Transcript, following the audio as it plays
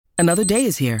Another day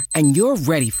is here, and you're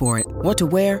ready for it. What to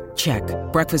wear? Check.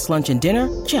 Breakfast, lunch, and dinner?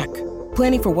 Check.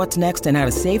 Planning for what's next and how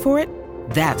to save for it?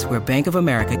 That's where Bank of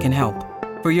America can help.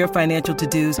 For your financial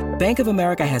to-dos, Bank of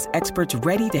America has experts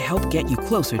ready to help get you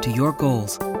closer to your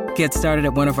goals. Get started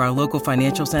at one of our local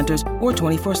financial centers or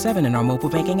 24/7 in our mobile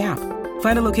banking app.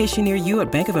 Find a location near you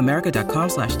at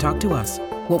bankofamerica.com/talktous.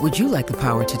 What would you like the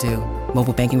power to do?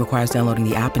 Mobile banking requires downloading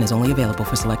the app and is only available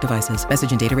for select devices.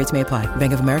 Message and data rates may apply.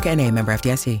 Bank of America N.A., member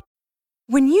FDIC.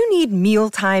 When you need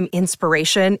mealtime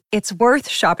inspiration, it's worth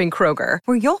shopping Kroger,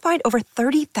 where you'll find over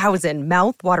 30,000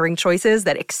 mouth-watering choices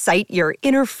that excite your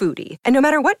inner foodie. And no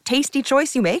matter what tasty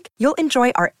choice you make, you'll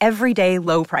enjoy our everyday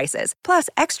low prices, plus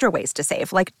extra ways to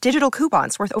save, like digital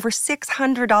coupons worth over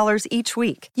 $600 each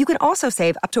week. You can also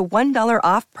save up to $1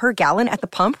 off per gallon at the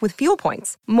pump with fuel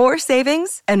points. More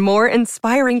savings and more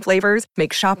inspiring flavors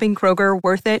make shopping Kroger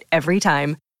worth it every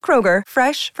time. Kroger,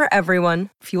 fresh for everyone.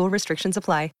 Fuel restrictions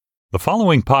apply. The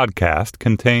following podcast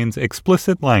contains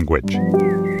explicit language.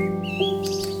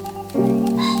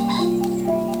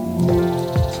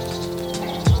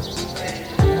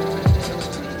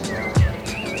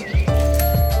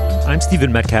 I'm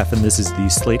Stephen Metcalf, and this is the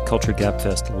Slate Culture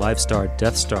Gabfest Livestar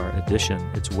Death Star edition.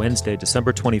 It's Wednesday,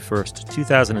 December 21st,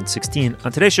 2016.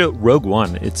 On today's show, Rogue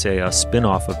One. It's a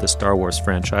spin-off of the Star Wars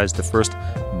franchise, the first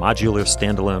modular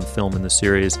standalone film in the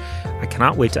series. I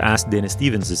cannot wait to ask Dana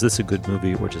Stevens, is this a good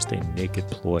movie or just a naked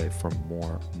ploy for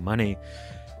more money?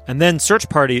 And then Search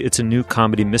Party, it's a new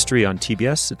comedy mystery on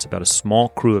TBS. It's about a small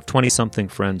crew of 20-something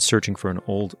friends searching for an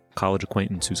old college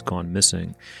acquaintance who's gone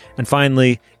missing. And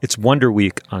finally, it's Wonder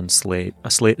Week on Slate.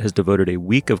 Slate has devoted a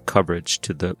week of coverage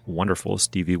to the wonderful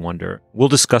Stevie Wonder. We'll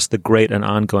discuss the great and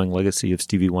ongoing legacy of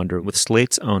Stevie Wonder with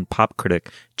Slate's own pop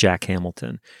critic, Jack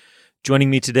Hamilton.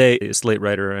 Joining me today is Slate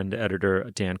writer and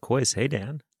editor Dan Kois. Hey,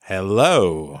 Dan.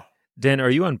 Hello. Dan, are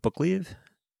you on book leave?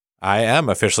 I am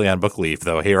officially on book leave,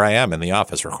 though here I am in the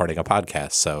office recording a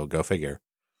podcast, so go figure.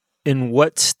 In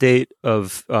what state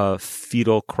of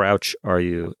fetal crouch are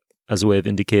you, as a way of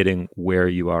indicating where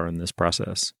you are in this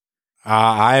process?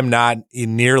 I am not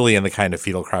nearly in the kind of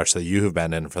fetal crouch that you have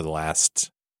been in for the last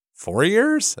 4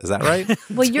 years. Is that right?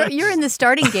 Well, you're in the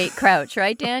starting gate crouch,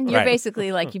 right, Dan? You're Right.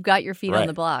 Basically like you've got your feet on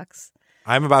the blocks.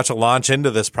 I'm about to launch into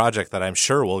this project that I'm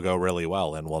sure will go really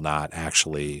well and will not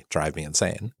actually drive me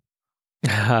insane.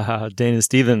 Dana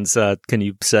Stevens, can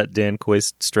you set Dan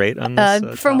Kois straight on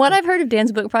this? From what I've heard of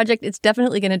Dan's book project, it's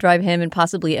definitely going to drive him and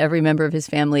possibly every member of his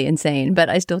family insane, but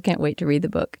I still can't wait to read the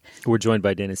book. We're joined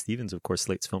by Dana Stevens, of course,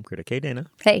 Slate's film critic. Hey,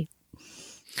 Dana. Hey.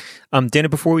 Dana,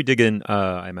 before we dig in,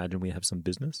 I imagine we have some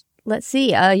business. Let's see.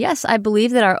 Yes, I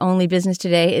believe that our only business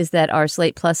today is that our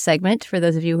Slate Plus segment, for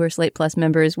those of you who are Slate Plus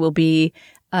members, will be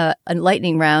a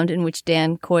lightning round in which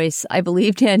Dan Kois, I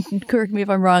believe, Dan, correct me if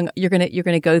I'm wrong, you're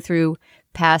gonna go through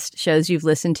past shows you've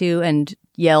listened to and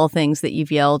yell things that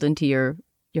you've yelled into your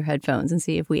headphones and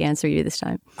see if we answer you this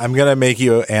time. I'm going to make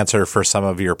you answer for some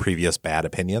of your previous bad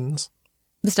opinions.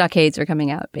 The Stockades are coming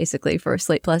out, basically, for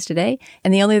Slate Plus today.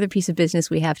 And the only other piece of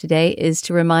business we have today is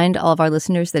to remind all of our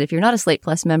listeners that if you're not a Slate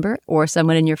Plus member or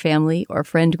someone in your family or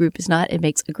friend group is not, it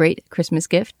makes a great Christmas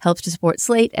gift, helps to support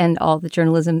Slate and all the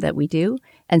journalism that we do.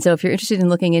 And so if you're interested in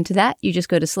looking into that, you just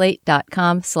go to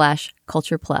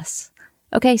slate.com/cultureplus.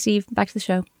 Okay, Steve, back to the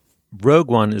show. Rogue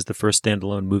One is the first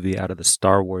standalone movie out of the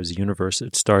Star Wars universe.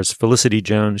 It stars Felicity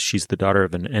Jones. She's the daughter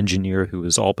of an engineer who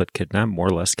was all but kidnapped, more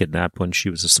or less kidnapped, when she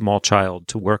was a small child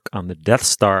to work on the Death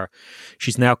Star.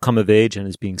 She's now come of age and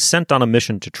is being sent on a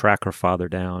mission to track her father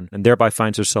down, and thereby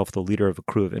finds herself the leader of a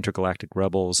crew of intergalactic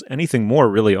rebels. Anything more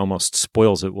really almost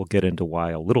spoils it. We'll get into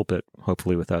why a little bit,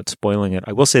 hopefully without spoiling it.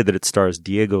 I will say that it stars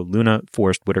Diego Luna,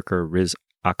 Forrest Whitaker, Riz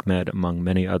Ahmed, among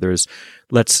many others.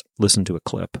 Let's listen to a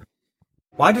clip.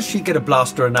 Why does she get a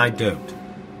blaster and I don't?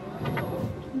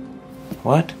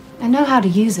 What? I know how to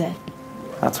use it.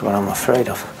 That's what I'm afraid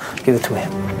of. Give it to me.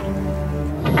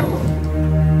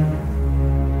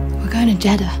 We're going to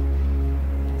Jeddah.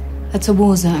 That's a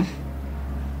war zone.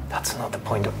 That's not the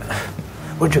point of it.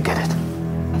 Where'd you get it?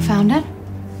 I found it.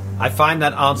 I find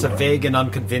that answer vague and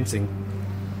unconvincing.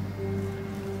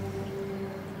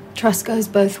 Trust goes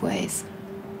both ways.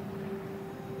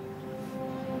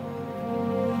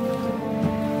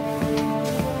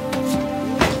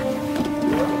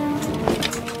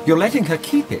 You're letting her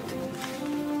keep it.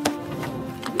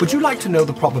 Would you like to know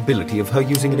the probability of her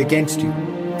using it against you?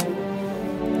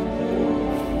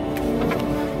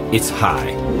 It's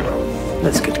high.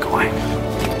 Let's get going.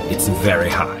 It's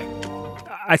very high.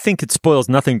 I think it spoils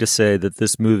nothing to say that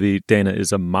this movie, Dana,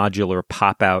 is a modular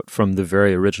pop-out from the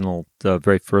very original, the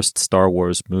very first Star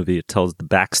Wars movie. It tells the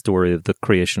backstory of the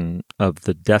creation of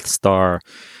the Death Star.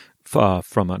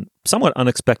 from a somewhat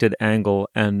unexpected angle.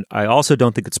 And I also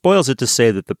don't think it spoils it to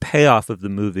say that the payoff of the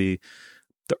movie,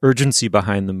 the urgency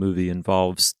behind the movie,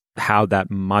 involves how that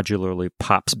modularly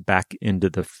pops back into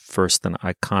the first and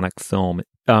iconic film.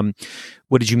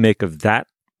 What did you make of that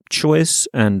choice,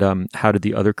 and how did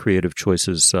the other creative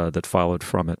choices that followed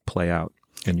from it play out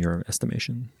in your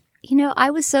estimation? You know, I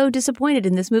was so disappointed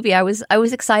in this movie. I was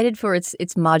excited for its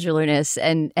modularness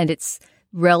and its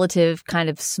relative kind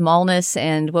of smallness,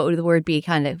 and what would the word be,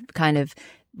 kind of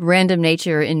random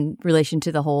nature in relation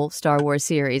to the whole Star Wars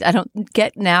series. I don't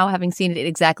get now, having seen it,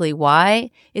 exactly why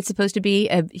it's supposed to be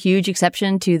a huge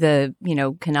exception to the,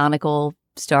 canonical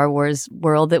Star Wars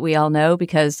world that we all know,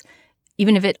 because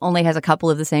even if it only has a couple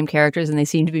of the same characters and they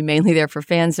seem to be mainly there for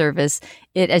fan service,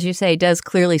 it, as you say, does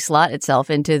clearly slot itself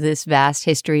into this vast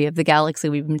history of the galaxy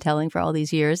we've been telling for all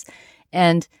these years.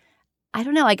 And I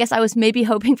don't know, I guess I was maybe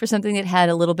hoping for something that had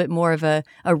a little bit more of a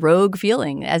rogue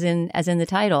feeling, as in the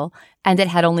title, and that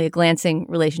had only a glancing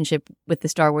relationship with the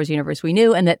Star Wars universe we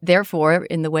knew, and that therefore,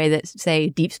 in the way that, say,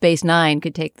 Deep Space Nine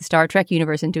could take the Star Trek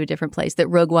universe into a different place, that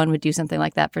Rogue One would do something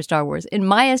like that for Star Wars. In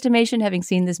my estimation, having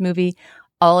seen this movie,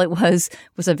 all it was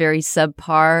a very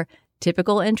subpar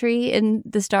typical entry in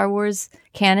the Star Wars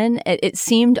canon. It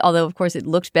seemed, although of course it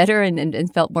looked better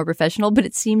and felt more professional, but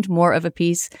it seemed more of a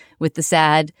piece with the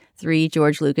sad 3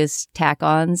 George Lucas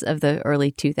tack-ons of the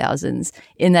early 2000s,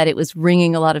 in that it was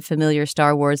ringing a lot of familiar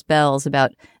Star Wars bells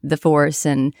about the Force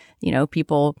and,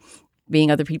 people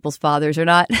being other people's fathers or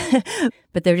not.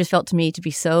 But there just felt to me to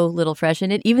be so little fresh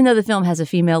in it, even though the film has a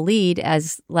female lead,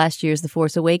 as last year's The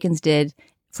Force Awakens did,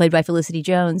 played by Felicity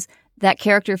Jones. That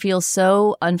character feels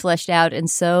so unfleshed out and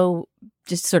so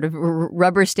just sort of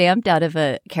rubber stamped out of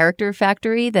a character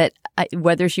factory that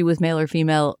whether she was male or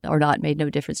female or not made no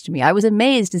difference to me. I was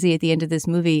amazed to see at the end of this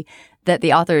movie that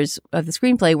the authors of the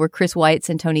screenplay were Chris Weitz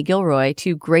and Tony Gilroy,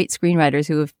 2 great screenwriters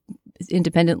who have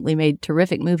independently made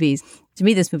terrific movies. To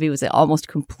me, this movie was an almost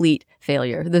complete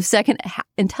failure. The second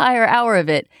entire hour of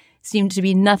it seemed to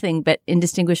be nothing but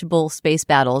indistinguishable space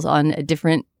battles on a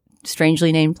different,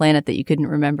 strangely named planet that you couldn't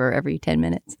remember every 10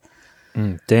 minutes.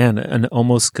 Dan, an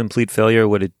almost complete failure.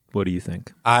 What do you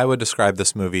think? I would describe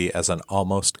this movie as an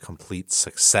almost complete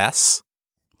success.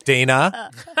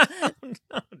 Dana?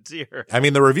 Oh, dear. I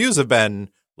mean, the reviews have been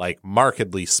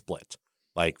markedly split.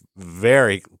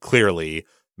 Very clearly,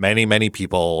 many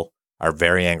people are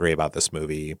very angry about this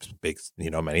movie.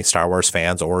 Many Star Wars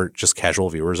fans or just casual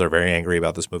viewers are very angry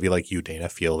about this movie, like you, Dana,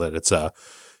 feel that it's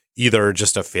either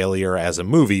just a failure as a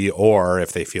movie, or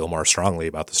if they feel more strongly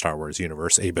about the Star Wars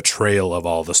universe, a betrayal of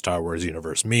all the Star Wars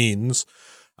universe means.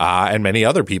 And many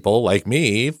other people, like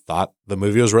me, thought the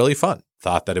movie was really fun,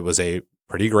 thought that it was a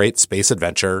pretty great space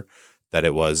adventure, that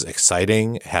it was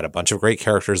exciting, had a bunch of great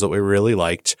characters that we really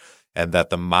liked, and that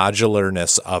the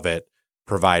modularness of it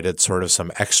provided sort of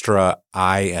some extra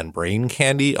eye and brain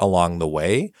candy along the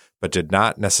way, but did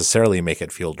not necessarily make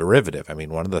it feel derivative. I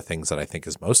mean, one of the things that I think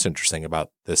is most interesting about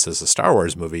this as a Star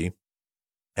Wars movie,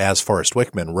 as Forrest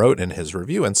Wickman wrote in his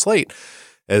review in Slate,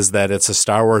 is that it's a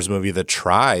Star Wars movie that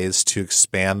tries to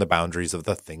expand the boundaries of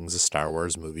the things a Star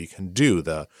Wars movie can do,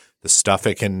 the stuff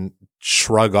it can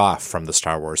shrug off from the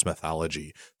Star Wars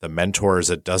mythology, the mentors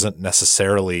it doesn't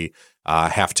necessarily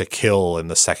have to kill in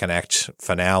the second act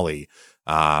finale,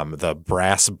 the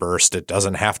brass burst it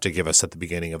doesn't have to give us at the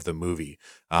beginning of the movie.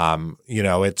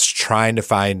 It's trying to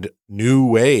find new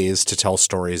ways to tell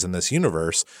stories in this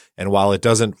universe. And while it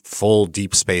doesn't full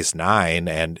Deep Space Nine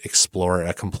and explore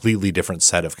a completely different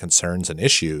set of concerns and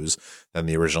issues than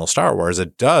the original Star Wars,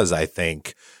 it does, I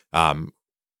think,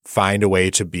 find a way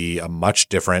to be a much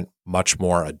different, much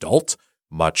more adult,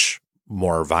 much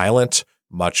more violent,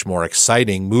 much more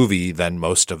exciting movie than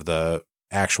most of the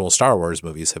actual Star Wars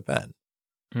movies have been.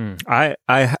 I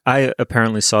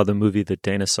apparently saw the movie that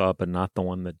Dana saw, but not the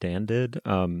one that Dan did.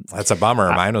 That's a bummer.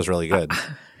 Mine was really good.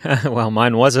 Well,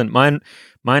 mine wasn't.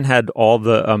 Mine had all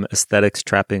the aesthetics,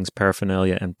 trappings,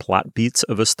 paraphernalia, and plot beats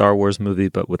of a Star Wars movie,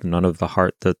 but with none of the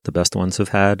heart that the best ones have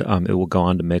had. It will go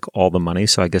on to make all the money.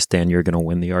 So I guess, Dan, you're going to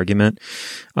win the argument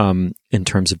in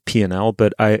terms of P&L.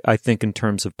 But I think in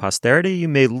terms of posterity, you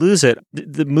may lose it.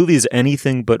 The movie is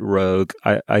anything but rogue.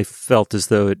 I felt as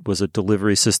though it was a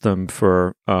delivery system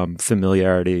for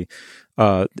familiarity.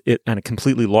 It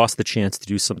completely lost the chance to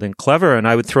do something clever. And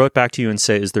I would throw it back to you and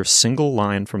say, is there a single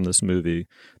line from this movie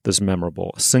that's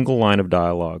memorable? A single line of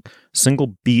dialogue,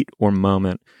 single beat or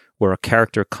moment where a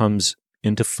character comes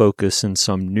into focus in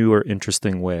some new or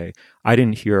interesting way? I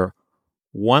didn't hear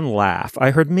one laugh.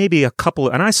 I heard maybe a couple,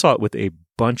 and I saw it with a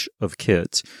bunch of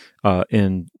kids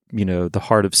in the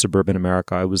heart of suburban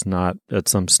America. I was not at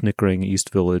some snickering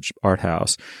East Village art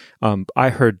house. I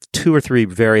heard 2 or 3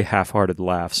 very half-hearted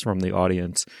laughs from the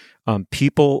audience.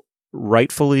 People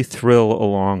rightfully thrill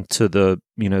along to the,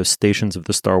 stations of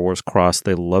the Star Wars cross.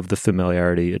 They love the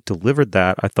familiarity. It delivered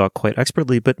that, I thought, quite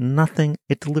expertly, but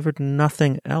it delivered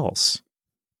nothing else.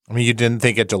 I mean, you didn't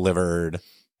think it delivered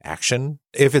action?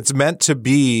 If it's meant to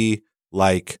be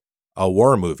like a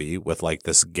war movie with like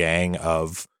this gang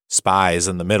of spies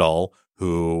in the middle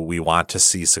who we want to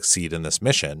see succeed in this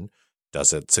mission,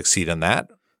 does it succeed in that?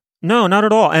 No, not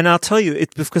at all. And I'll tell you,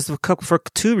 it's because for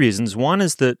 2 reasons. One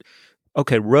is that,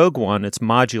 okay, Rogue One, it's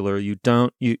modular.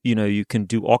 You can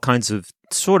do all kinds of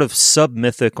sort of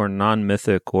sub-mythic or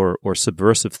non-mythic or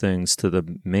subversive things to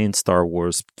the main Star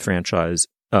Wars franchise.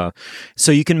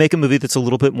 So you can make a movie that's a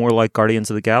little bit more like Guardians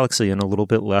of the Galaxy and a little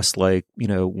bit less like,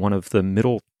 one of the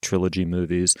middle trilogy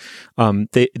movies.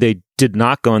 They did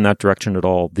not go in that direction at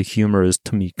all. The humor is,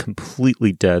 to me,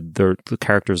 completely dead. The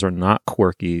characters are not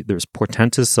quirky. There's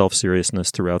portentous self-seriousness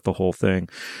throughout the whole thing.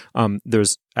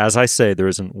 There's, as I say, there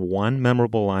isn't one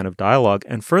memorable line of dialogue.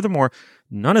 And furthermore,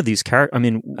 none of these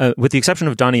characters, with the exception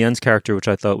of Donnie Yen's character, which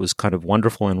I thought was kind of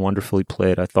wonderful and wonderfully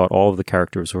played, I thought all of the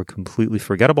characters were completely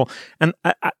forgettable. And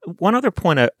one other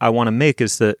point I want to make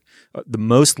is that the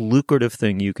most lucrative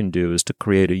thing you can do is to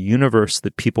create a universe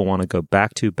that people want to go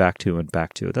back to.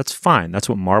 That's fine. That's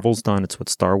what Marvel's done. It's what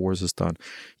Star Wars has done.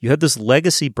 You had this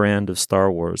legacy brand of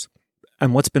Star Wars,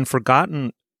 and what's been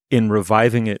forgotten in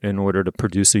reviving it in order to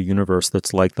produce a universe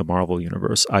that's like the Marvel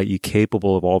universe, i.e.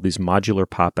 capable of all these modular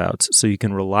pop-outs, so you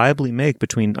can reliably make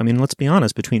let's be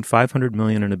honest, between $500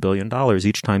 million and $1 billion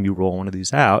each time you roll one of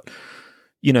these out.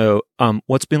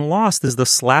 What's been lost is the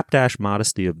slapdash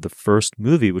modesty of the first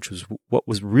movie, which was what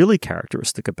was really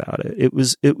characteristic about it. It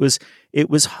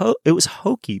was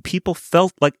hokey. People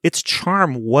felt like its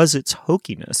charm was its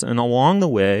hokiness, and along the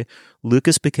way,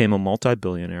 Lucas became a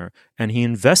multi-billionaire, and he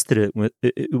invested it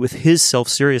with his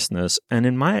self-seriousness, and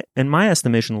in my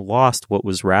estimation, lost what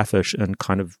was raffish and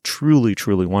kind of truly,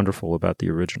 truly wonderful about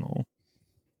the original.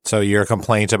 So your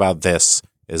complaint about this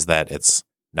is that it's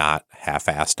not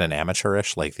half-assed and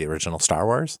amateurish like the original Star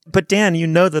Wars? But Dan, you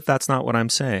know that that's not what I'm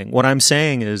saying. What I'm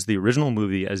saying is the original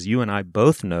movie, as you and I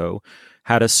both know,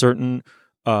 had a certain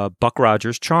Buck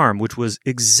Rogers charm, which was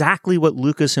exactly what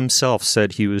Lucas himself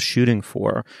said he was shooting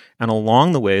for. And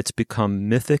along the way, it's become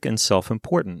mythic and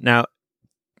self-important. Now,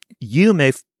 you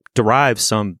may derive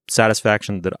some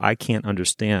satisfaction that I can't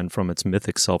understand from its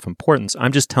mythic self-importance.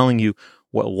 I'm just telling you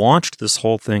what launched this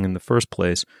whole thing in the first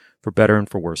place, for better and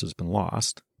for worse, has been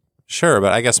lost. Sure,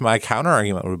 but I guess my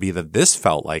counter-argument would be that this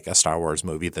felt like a Star Wars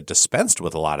movie that dispensed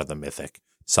with a lot of the mythic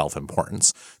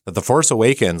self-importance. That The Force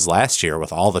Awakens last year,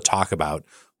 with all the talk about,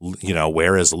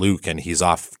 where is Luke, and he's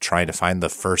off trying to find the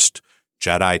first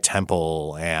Jedi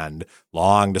temple, and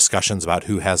long discussions about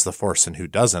who has the Force and who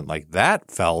doesn't, like that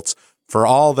felt, for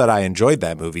all that I enjoyed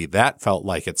that movie, that felt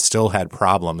like it still had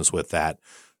problems with that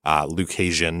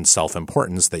Lucasian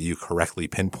self-importance that you correctly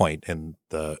pinpoint in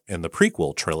the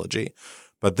prequel trilogy.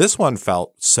 But this one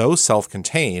felt so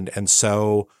self-contained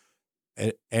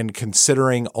and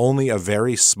considering only a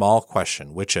very small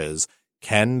question, which is,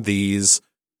 can these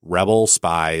rebel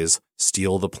spies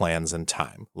steal the plans in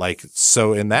time?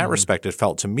 So in that respect, it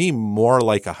felt to me more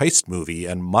like a heist movie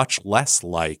and much less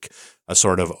like a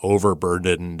sort of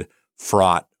overburdened,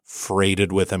 fraught,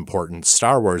 freighted with importance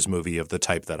Star Wars movie of the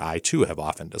type that I too have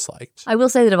often disliked. I will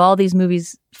say that of all these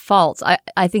movies' faults,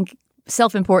 I think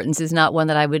self-importance is not one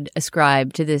that I would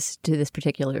ascribe to this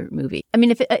particular movie. I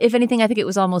mean, if anything, I think it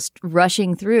was almost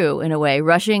rushing through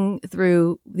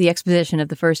the exposition of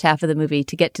the first half of the movie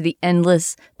to get to the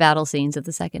endless battle scenes of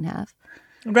the second half.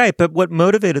 Right, but what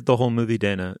motivated the whole movie,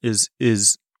 Dana, is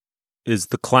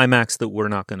the climax that we're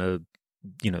not going to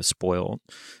spoil,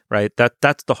 right?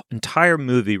 That's the entire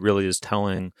movie really is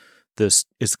telling this,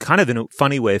 is kind of in a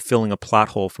funny way filling a plot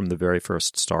hole from the very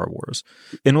first Star Wars.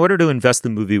 In order to invest the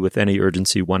movie with any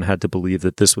urgency, one had to believe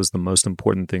that this was the most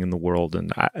important thing in the world.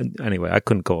 And I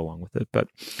couldn't go along with it. But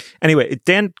anyway,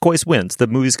 Dan Kois wins. The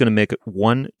movie's going to make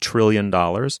 $1 trillion,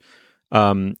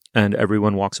 and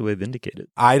everyone walks away vindicated.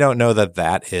 I don't know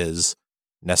that is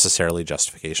necessarily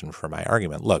justification for my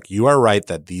argument. Look, you are right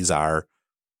that these are,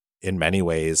 in many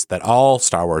ways, that all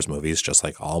Star Wars movies, just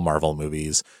like all Marvel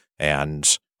movies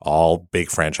and all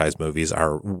big franchise movies,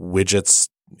 are widgets,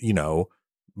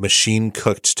 machine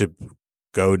cooked to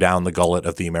go down the gullet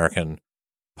of the American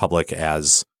public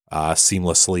as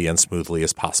seamlessly and smoothly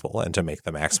as possible and to make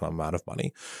the maximum amount of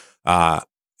money.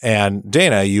 And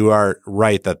Dana, you are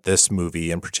right that this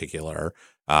movie in particular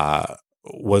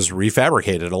was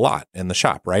refabricated a lot in the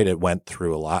shop, right? It went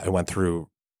through a lot. It went through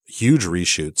huge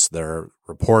reshoots. There are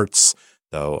reports,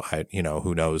 though,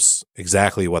 who knows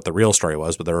exactly what the real story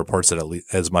was, but there are reports that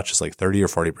as much as like 30 or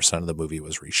 40% of the movie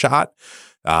was reshot.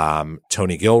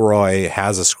 Tony Gilroy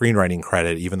has a screenwriting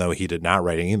credit, even though he did not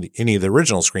write any of the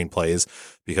original screenplays,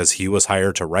 because he was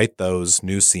hired to write those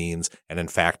new scenes and, in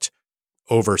fact,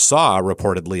 oversaw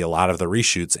reportedly a lot of the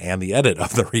reshoots and the edit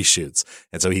of the reshoots.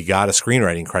 And so he got a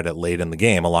screenwriting credit late in the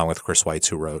game, along with Chris Weitz,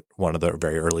 who wrote one of the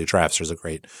very early drafts. There's a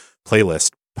great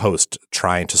playlist post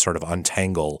trying to sort of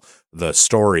untangle the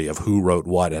story of who wrote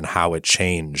what and how it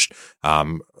changed,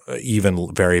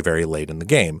 even very, very late in the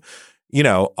game.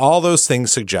 All those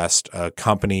things suggest a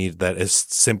company that is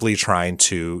simply trying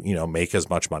to, make as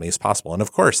much money as possible. And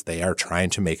of course, they are trying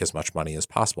to make as much money as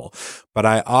possible. But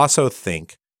I also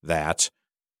think that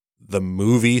the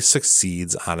movie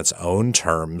succeeds on its own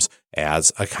terms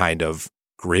as a kind of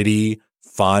gritty,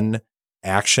 fun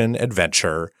action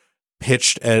adventure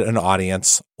pitched at an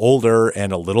audience older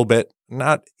and a little bit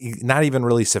not even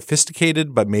really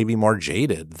sophisticated, but maybe more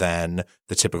jaded than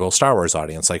the typical Star Wars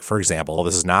audience. Like, for example,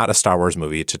 this is not a Star Wars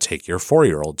movie to take your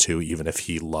 4-year-old to, even if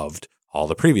he loved all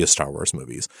the previous Star Wars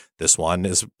movies. This one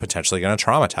is potentially going to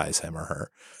traumatize him or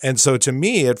her. And so to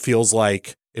me, it feels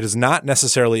like it is not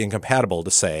necessarily incompatible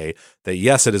to say that,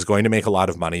 yes, it is going to make a lot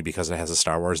of money because it has a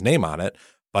Star Wars name on it,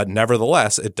 but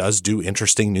nevertheless, it does do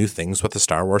interesting new things with the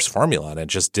Star Wars formula. And it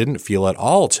just didn't feel at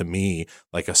all to me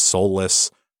like a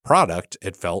soulless product.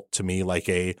 It felt to me like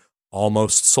a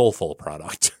almost soulful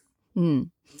product.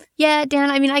 Yeah, Dan,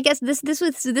 I mean, I guess this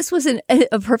was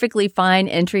a perfectly fine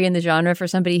entry in the genre for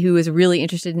somebody who was really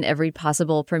interested in every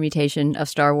possible permutation of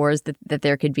Star Wars that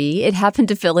there could be. It happened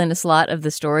to fill in a slot of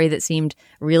the story that seemed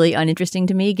really uninteresting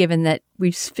to me, given that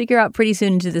we figure out pretty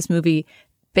soon into this movie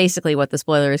basically what the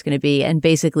spoiler is going to be and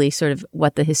basically sort of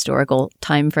what the historical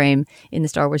time frame in the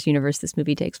Star Wars universe this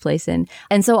movie takes place in.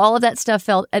 And so all of that stuff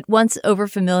felt at once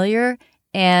overfamiliar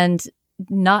and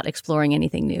not exploring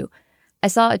anything new. I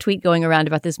saw a tweet going around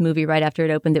about this movie right after it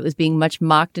opened that was being much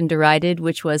mocked and derided,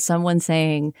 which was someone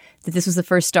saying that this was the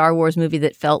first Star Wars movie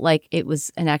that felt like it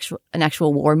was an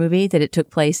actual war movie, that it took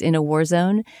place in a war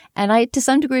zone. And I, to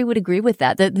some degree, would agree with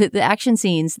that. The action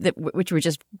scenes, which were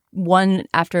just one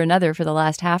after another for the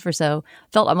last half or so,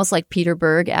 felt almost like Peter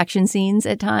Berg action scenes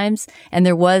at times. And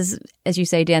there was, as you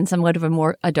say, Dan, somewhat of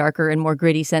a darker and more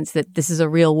gritty sense that this is a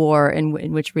real war in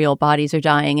which real bodies are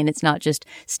dying, and it's not just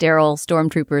sterile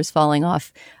stormtroopers falling off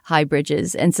high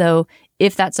bridges. And so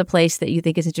if that's a place that you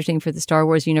think is interesting for the Star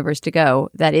Wars universe to go,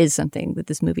 that is something that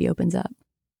this movie opens up.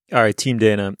 All right, Team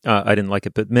Dana, I didn't like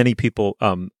it, but many people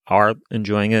are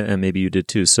enjoying it, and maybe you did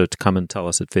too. So to come and tell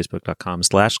us at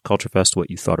facebook.com/culturefest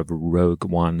what you thought of Rogue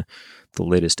One, the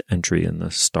latest entry in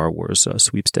the Star Wars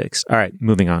sweepstakes. All right,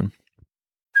 moving on.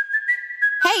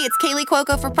 Hey, it's Kaylee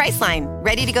Cuoco for Priceline.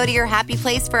 Ready to go to your happy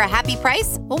place for a happy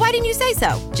price? Well, why didn't you say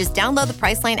so? Just download the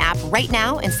Priceline app right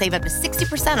now and save up to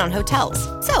 60% on hotels.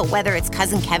 So whether it's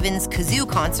Cousin Kevin's Kazoo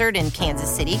Concert in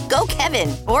Kansas City, go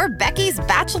Kevin, or Becky's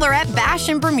Bachelorette Bash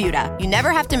in Bermuda, you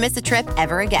never have to miss a trip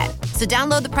ever again. So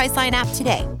download the Priceline app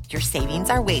today. Your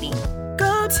savings are waiting.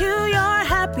 Go to your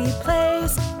happy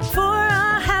place for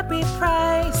a happy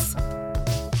price.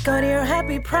 Go to your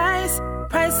happy price,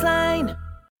 Priceline.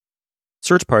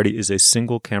 Search Party is a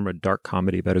single-camera dark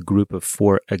comedy about a group of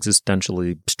 4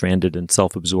 existentially stranded and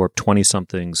self-absorbed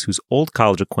 20-somethings whose old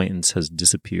college acquaintance has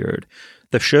disappeared.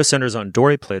 The show centers on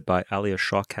Dory, played by Alia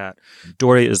Shawkat.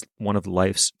 Dory is one of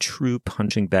life's true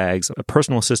punching bags, a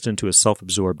personal assistant to a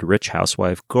self-absorbed rich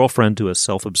housewife, girlfriend to a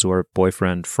self-absorbed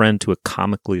boyfriend, friend to a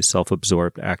comically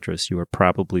self-absorbed actress. You are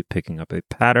probably picking up a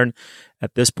pattern.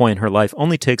 At this point, her life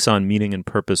only takes on meaning and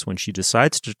purpose when she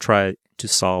decides to try to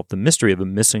solve the mystery of a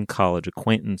missing college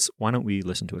acquaintance. Why don't we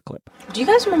listen to a clip? Do you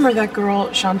guys remember that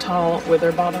girl, Chantal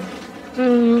Witherbottom?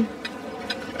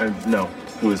 No.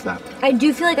 Who is that? I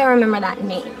do feel like I remember that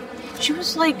name. She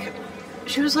was like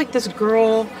this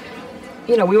girl,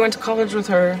 we went to college with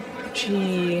her.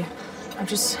 I'm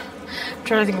just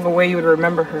trying to think of a way you would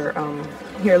remember her.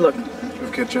 Here, look.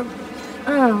 With ketchup?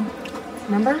 Oh.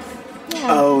 Remember? Yeah.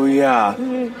 Oh, yeah.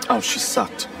 Mm-hmm. Oh, she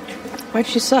sucked. Why'd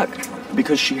she suck?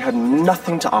 Because she had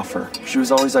nothing to offer. She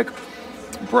was always like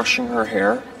brushing her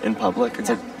hair in public. It's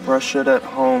like, brush it at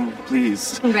home,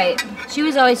 please. Right. She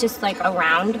was always just like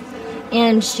around,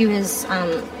 and she was,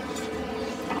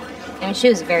 she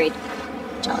was very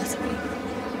jealous of me.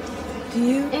 Do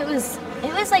you? It was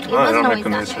like, it wasn't always that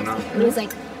nice. It was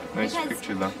like, nice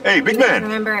picture though. Hey, big man!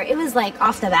 Remember, it was like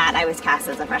off the bat, I was cast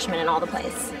as a freshman in all the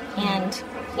plays. And,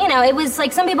 it was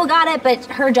like some people got it, but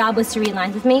her job was to read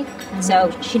lines with me, so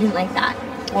she didn't like that.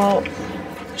 Well,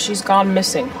 she's gone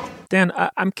missing. Dan,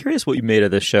 I'm curious what you made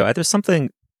of this show. There's something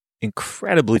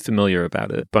incredibly familiar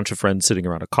about it. A bunch of friends sitting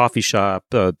around a coffee shop,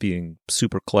 being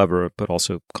super clever, but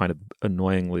also kind of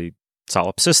annoyingly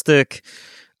solipsistic.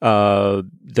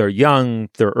 They're young,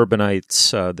 they're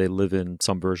urbanites, they live in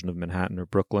some version of Manhattan or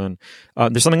Brooklyn.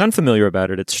 There's something unfamiliar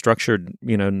about it. It's structured,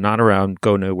 not around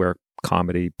go nowhere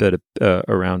comedy, but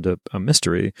around a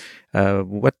mystery.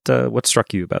 What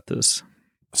struck you about this?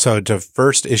 So to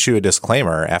first issue a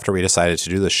disclaimer, after we decided to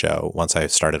do the show, once I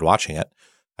started watching it,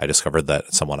 I discovered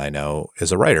that someone I know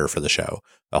is a writer for the show,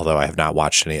 although I have not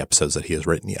watched any episodes that he has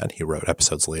written yet. He wrote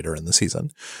episodes later in the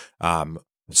season.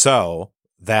 So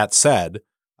that said,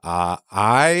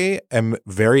 I am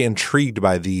very intrigued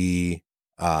by the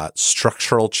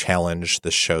structural challenge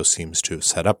the show seems to have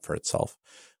set up for itself,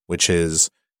 which is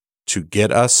to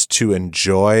get us to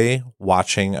enjoy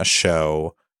watching a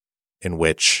show in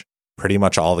which pretty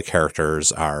much all the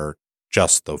characters are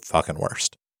just the fucking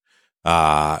worst.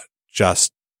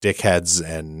 Just dickheads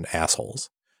and assholes.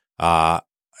 Or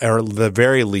at the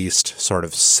very least, sort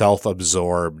of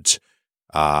self-absorbed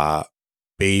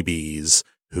babies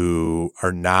who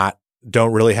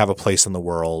don't really have a place in the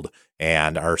world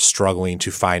and are struggling to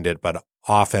find it, but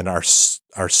often are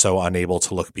so unable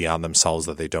to look beyond themselves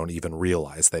that they don't even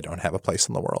realize they don't have a place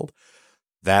in the world.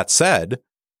 That said,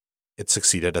 it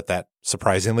succeeded at that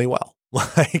surprisingly well.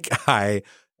 Like I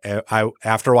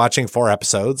after watching 4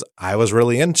 episodes, I was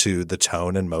really into the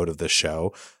tone and mode of this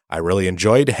show. I really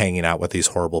enjoyed hanging out with these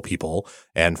horrible people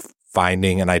and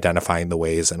finding and identifying the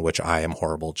ways in which I am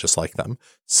horrible just like them.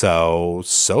 So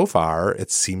far, it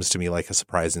seems to me like a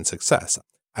surprising success.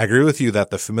 I agree with you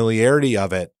that the familiarity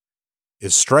of it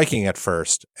is striking at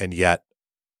first, and yet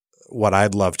what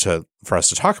I'd love for us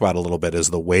to talk about a little bit is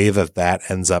the way that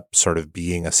ends up sort of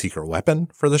being a secret weapon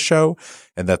for the show,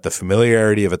 and that the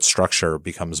familiarity of its structure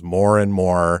becomes more and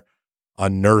more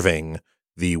unnerving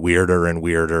the weirder and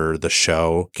weirder the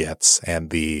show gets and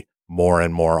the more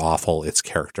and more awful its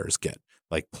characters get.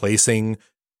 Like placing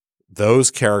those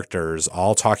characters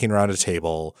all talking around a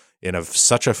table in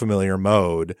such a familiar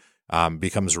mode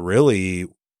becomes really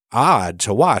odd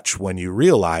to watch when you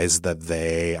realize that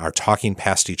they are talking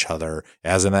past each other,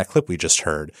 as in that clip we just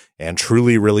heard, and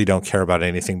truly really don't care about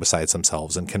anything besides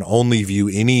themselves and can only view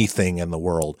anything in the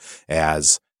world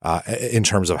as in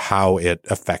terms of how it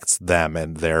affects them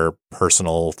and their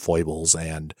personal foibles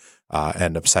and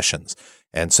obsessions.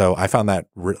 And so I found that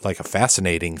like a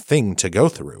fascinating thing to go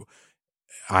through.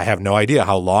 I have no idea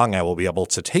how long I will be able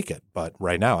to take it, but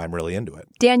right now I'm really into it.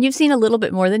 Dan, you've seen a little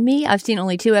bit more than me. I've seen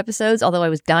only 2 episodes, although I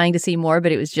was dying to see more,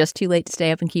 but it was just too late to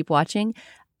stay up and keep watching.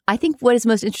 I think what is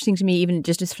most interesting to me, even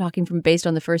just talking based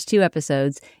on the first 2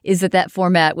 episodes, is that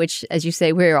format, which, as you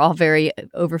say, we're all very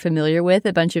overfamiliar with,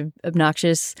 a bunch of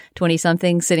obnoxious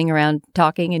 20-somethings sitting around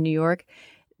talking in New York,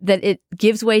 that it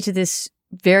gives way to this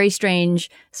very strange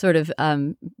sort of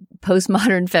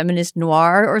postmodern feminist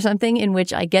noir or something, in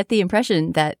which I get the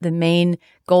impression that the main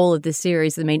goal of this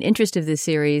series, the main interest of this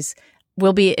series,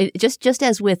 will be just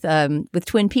as with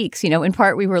Twin Peaks. In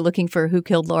part we were looking for who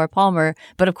killed Laura Palmer,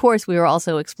 but of course we were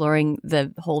also exploring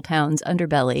the whole town's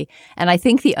underbelly. And I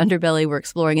think the underbelly we're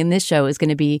exploring in this show is going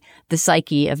to be the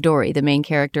psyche of Dory, the main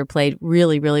character, played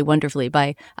really, really wonderfully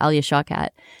by Alia Shawkat.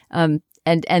 And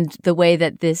the way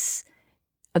that this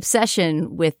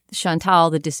obsession with Chantal,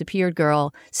 the disappeared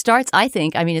girl, starts, I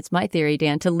think, it's my theory,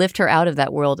 Dan, to lift her out of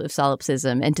that world of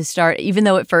solipsism and to start, even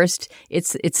though at first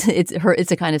it's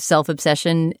a kind of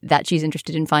self-obsession that she's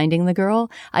interested in finding the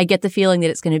girl, I get the feeling that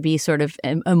it's going to be sort of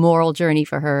a moral journey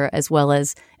for her as well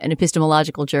as an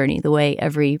epistemological journey, the way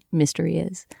every mystery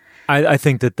is. I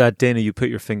think that, Dana, you put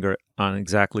your finger on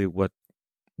exactly what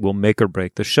will make or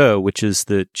break the show, which is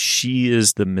that she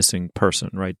is the missing person,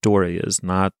 right? Dory is,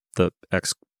 not the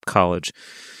ex-college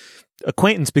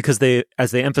acquaintance, because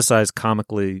as they emphasize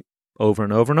comically over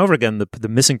and over and over again, the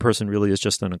missing person really is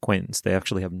just an acquaintance. They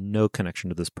actually have no connection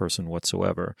to this person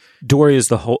whatsoever. Dory is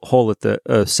the hole at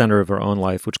the center of her own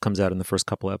life, which comes out in the first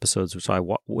couple episodes, which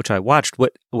I watched.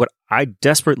 What I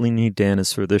desperately need, Dan,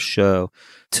 is for this show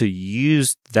to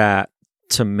use that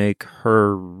to make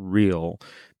her real,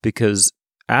 because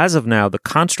as of now, the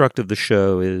construct of the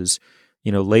show is,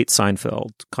 late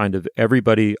Seinfeld, kind of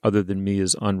everybody other than me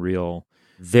is unreal.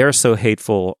 They're so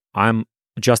hateful. I'm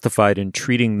justified in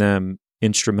treating them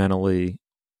instrumentally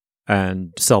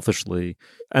and selfishly.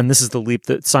 And this is the leap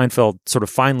that Seinfeld sort of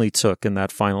finally took in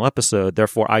that final episode.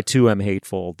 Therefore, I too am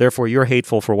hateful. Therefore, you're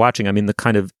hateful for watching. The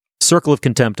kind of circle of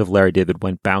contempt of Larry David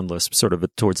went boundless sort of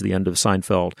towards the end of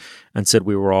Seinfeld and said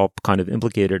we were all kind of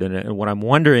implicated in it. And what I'm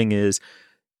wondering is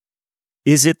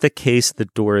it the case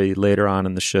that Dory later on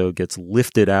in the show gets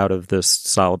lifted out of this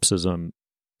solipsism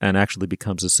and actually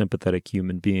becomes a sympathetic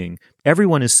human being.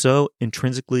 Everyone is so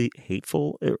intrinsically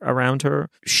hateful around her.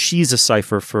 She's a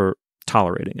cipher for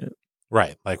tolerating it.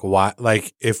 Right. Like why?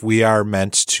 Like if we are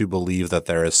meant to believe that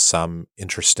there is some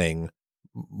interesting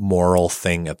moral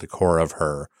thing at the core of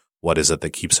her, what is it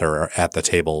that keeps her at the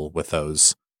table with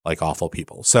those like awful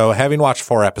people? So having watched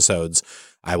 4 episodes,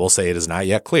 I will say it is not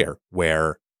yet clear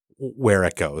where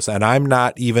it goes. And I'm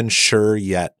not even sure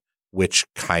yet which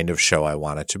kind of show I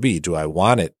want it to be. Do I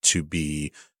want it to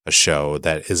be a show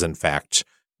that is in fact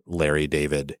Larry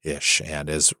David-ish and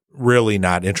is really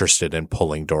not interested in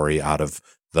pulling Dory out of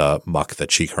the muck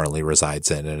that she currently resides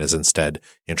in and is instead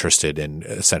interested in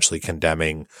essentially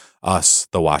condemning us,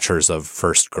 the watchers of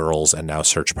First Girls and now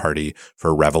Search Party,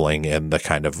 for reveling in the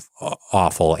kind of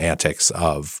awful antics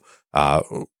of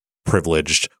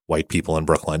privileged white people in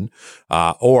Brooklyn?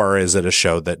 Or is it a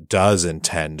show that does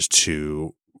intend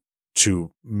to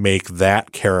make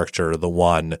that character the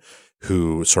one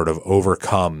who sort of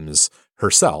overcomes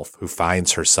herself, who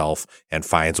finds herself and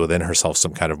finds within herself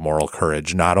some kind of moral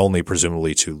courage, not only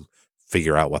presumably to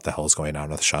figure out what the hell is going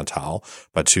on with Chantal,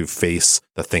 but to face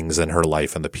the things in her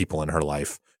life and the people in her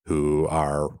life who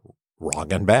are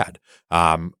wrong and bad.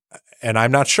 And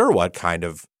I'm not sure what kind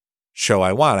of show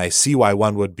I want. I see why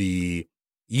one would be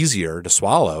easier to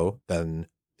swallow than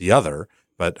the other,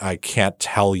 but I can't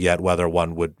tell yet whether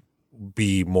one would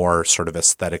be more sort of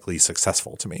aesthetically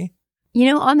successful to me. You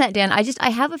know, on that, Dan, I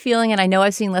have a feeling, and I know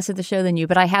I've seen less of the show than you,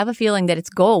 but I have a feeling that its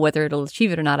goal, whether it'll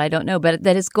achieve it or not, I don't know, but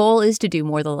that its goal is to do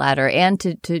more the latter and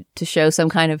to show some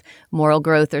kind of moral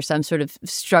growth or some sort of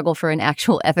struggle for an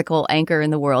actual ethical anchor in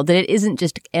the world, that it isn't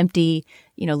just empty,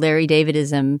 Larry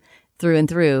Davidism through and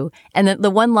through. And the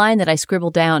one line that I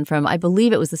scribbled down from, I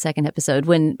believe it was the second episode,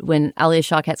 when Alia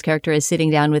Shawkat's character is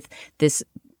sitting down with this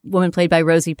woman played by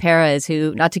Rosie Perez,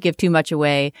 who, not to give too much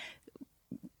away,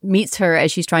 meets her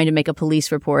as she's trying to make a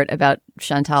police report about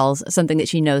something that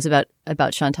she knows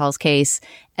about Chantal's case.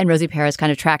 And Rosie Perez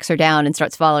kind of tracks her down and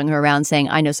starts following her around saying,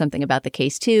 I know something about the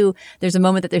case too. There's a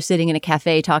moment that they're sitting in a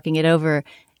cafe talking it over.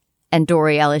 And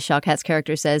Dory, Alice Shawkat's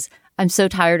character, says, I'm so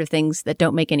tired of things that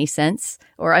don't make any sense,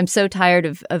 or I'm so tired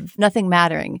of nothing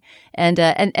mattering. And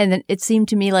it seemed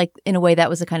to me like, in a way, that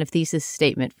was a kind of thesis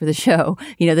statement for the show,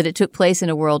 that it took place in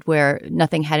a world where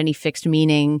nothing had any fixed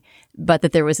meaning, but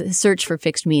that there was a search for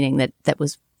fixed meaning that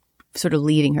was sort of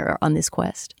leading her on this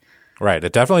quest. Right.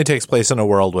 It definitely takes place in a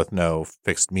world with no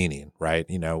fixed meaning, right?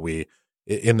 We,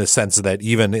 in the sense that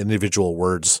even individual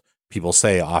words people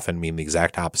say often mean the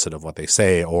exact opposite of what they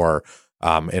say, or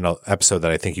in an episode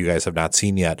that I think you guys have not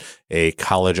seen yet, a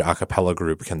college a cappella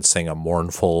group can sing a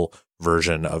mournful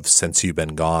version of Since You've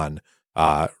Been Gone,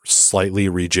 slightly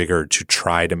rejiggered to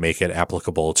try to make it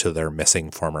applicable to their missing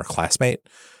former classmate,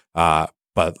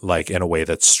 but like in a way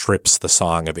that strips the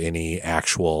song of any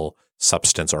actual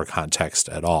substance or context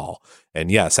at all. And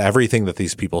yes, everything that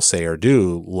these people say or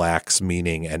do lacks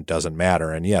meaning and doesn't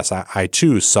matter. And yes, I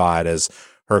too saw it as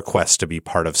her quest to be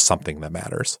part of something that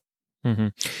matters. Mm-hmm.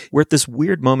 We're at this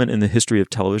weird moment in the history of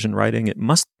television writing. It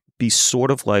must be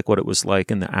sort of like what it was like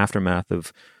in the aftermath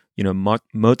of,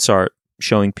 Mozart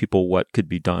showing people what could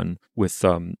be done with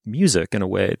music in a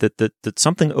way that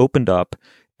something opened up.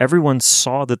 Everyone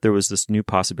saw that there was this new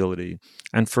possibility.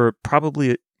 And for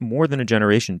probably more than a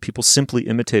generation, people simply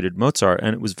imitated Mozart.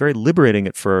 And it was very liberating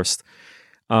at first.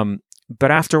 But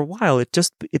after a while, it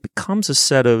becomes a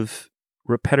set of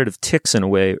repetitive tics in a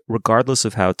way, regardless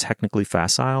of how technically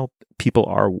facile people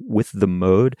are with the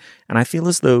mode. And I feel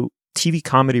as though TV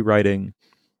comedy writing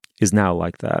is now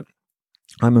like that.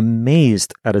 I'm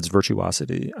amazed at its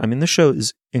virtuosity. I mean, the show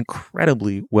is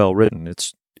incredibly well written.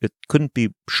 It couldn't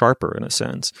be sharper in a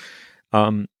sense.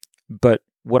 But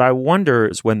what I wonder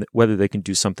is whether they can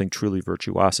do something truly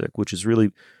virtuosic, which is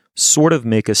really sort of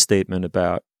make a statement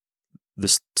about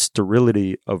the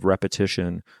sterility of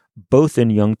repetition, both in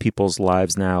young people's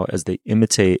lives now as they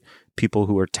imitate people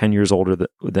who are 10 years older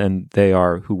than they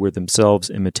are, who were themselves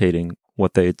imitating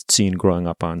what they had seen growing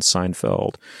up on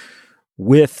Seinfeld,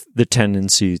 with the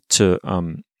tendency to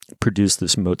produce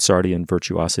this Mozartian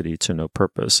virtuosity to no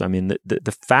purpose. I mean,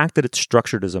 the fact that it's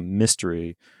structured as a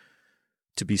mystery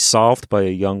to be solved by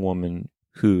a young woman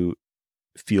who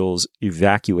feels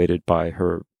evacuated by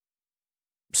her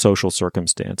social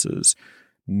circumstances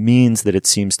means that it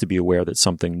seems to be aware that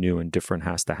something new and different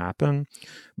has to happen,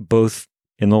 both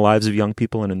in the lives of young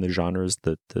people and in the genres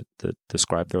that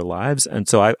describe their lives. And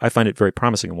so I find it very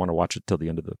promising and want to watch it till the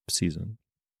end of the season.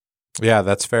 Yeah,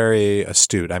 that's very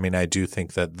astute. I mean, I do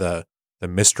think that the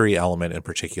mystery element in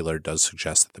particular does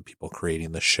suggest that the people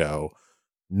creating the show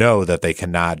know that they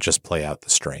cannot just play out the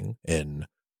string in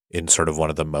in sort of one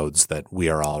of the modes that we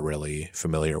are all really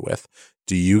familiar with.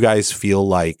 Do you guys feel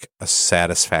like a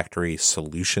satisfactory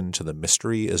solution to the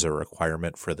mystery is a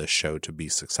requirement for this show to be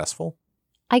successful?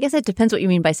 I guess it depends what you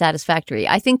mean by satisfactory.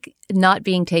 I think not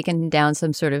being taken down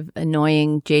some sort of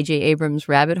annoying J.J. Abrams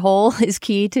rabbit hole is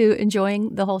key to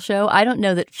enjoying the whole show. I don't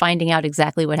know that finding out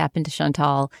exactly what happened to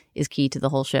Chantal is key to the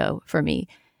whole show for me.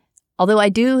 Although I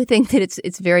do think that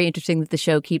it's very interesting that the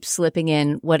show keeps slipping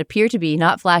in what appear to be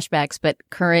not flashbacks, but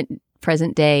current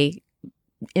present day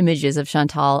images of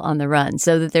Chantal on the run,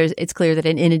 so that it's clear that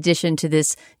in addition to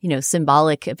this,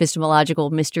 symbolic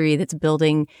epistemological mystery that's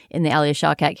building in the Alia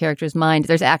Shawkat character's mind,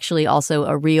 there's actually also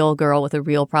a real girl with a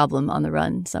real problem on the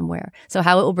run somewhere. So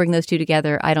how it will bring those two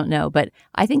together, I don't know. But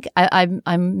I think I'm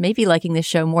maybe liking this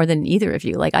show more than either of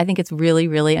you. Like, I think it's really,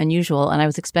 really unusual, and I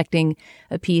was expecting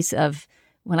a piece of.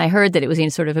 When I heard that it was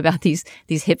sort of about these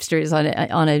hipsters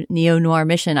on a neo-noir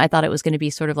mission, I thought it was going to be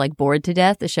sort of like Bored to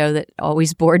Death, the show that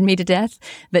always bored me to death.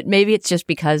 But maybe it's just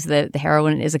because the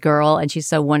heroine is a girl and she's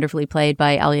so wonderfully played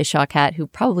by Alia Shawkat, who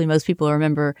probably most people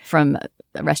remember from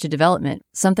Arrested Development.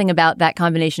 Something about that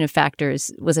combination of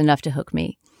factors was enough to hook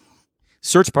me.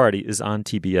 Search Party is on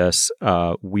TBS.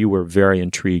 We were very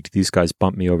intrigued. These guys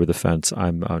bumped me over the fence.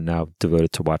 I'm now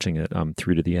devoted to watching it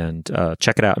through to the end.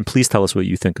 Check it out. And please tell us what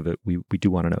you think of it. We do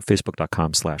want to know.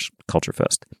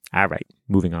 Facebook.com/CultureFest. All right,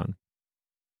 moving on.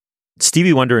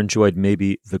 Stevie Wonder enjoyed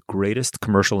maybe the greatest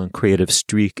commercial and creative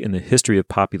streak in the history of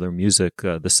popular music,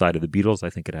 this side of the Beatles.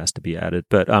 I think it has to be added.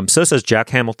 But so says Jack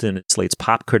Hamilton, Slate's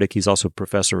pop critic. He's also a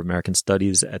professor of American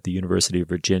Studies at the University of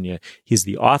Virginia. He's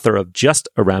the author of Just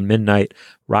Around Midnight,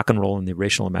 Rock and Roll and the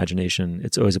Racial Imagination.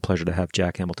 It's always a pleasure to have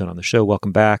Jack Hamilton on the show.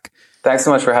 Welcome back. Thanks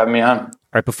so much for having me on. All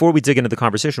right, before we dig into the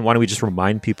conversation, why don't we just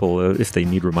remind people, if they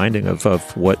need reminding,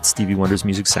 of what Stevie Wonder's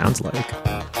music sounds like?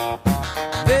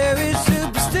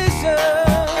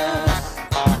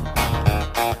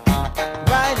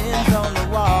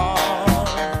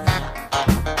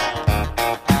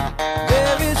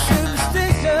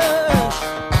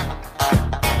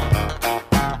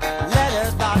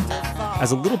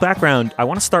 As a little background, I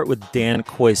want to start with Dan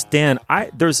Kois. Dan,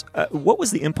 what was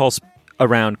the impulse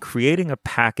around creating a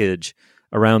package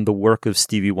around the work of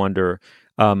Stevie Wonder?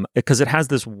 Because it has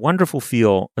this wonderful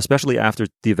feel, especially after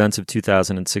the events of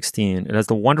 2016. It has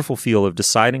the wonderful feel of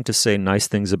deciding to say nice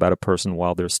things about a person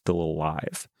while they're still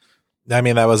alive. I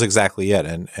mean, that was exactly it.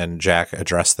 And Jack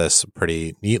addressed this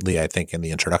pretty neatly, I think, in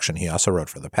the introduction. He also wrote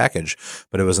for the package,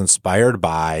 but it was inspired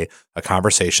by a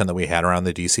conversation that we had around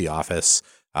the DC office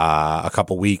a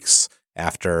couple weeks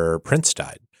after Prince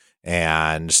died.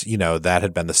 And, that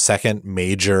had been the second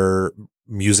major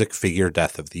music figure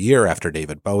death of the year after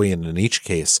David Bowie. And in each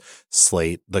case,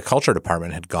 Slate, the culture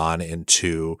department, had gone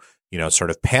into, sort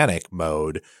of panic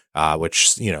mode,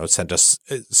 which, sent us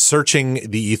searching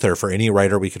the ether for any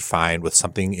writer we could find with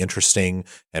something interesting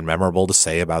and memorable to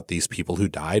say about these people who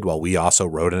died, while we also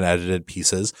wrote and edited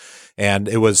pieces. And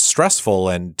it was stressful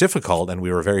and difficult, and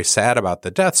we were very sad about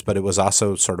the deaths, but it was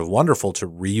also sort of wonderful to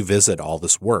revisit all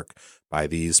this work by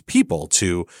these people,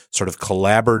 to sort of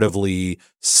collaboratively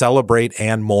celebrate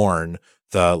and mourn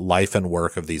the life and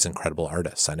work of these incredible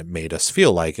artists. And it made us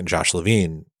feel like, and Josh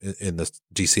Levine in the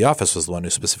DC office was the one who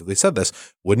specifically said this,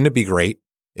 wouldn't it be great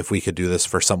if we could do this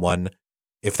for someone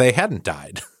if they hadn't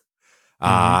died?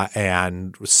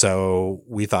 And so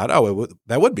we thought,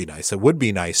 that would be nice. It would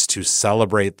be nice to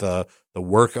celebrate the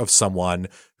work of someone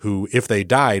who, if they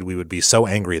died, we would be so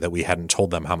angry that we hadn't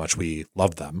told them how much we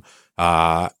loved them.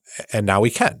 And now we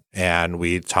can. And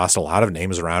we tossed a lot of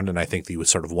names around. And I think the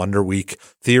sort of Wonder Week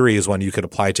theory is one you could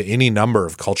apply to any number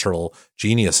of cultural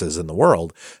geniuses in the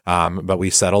world. But we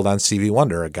settled on Stevie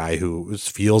Wonder, a guy who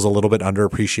feels a little bit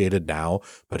underappreciated now,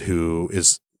 but who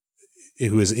is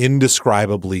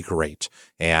indescribably great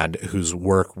and whose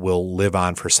work will live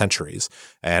on for centuries.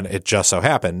 And it just so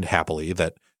happened, happily,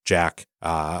 that Jack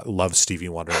loves Stevie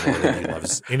Wonder more than he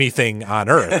loves anything on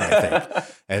earth, I think.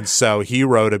 And so he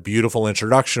wrote a beautiful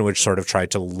introduction which sort of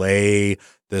tried to lay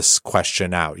this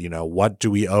question out. What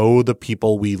do we owe the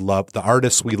people we love, the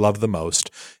artists we love the most?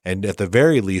 And at the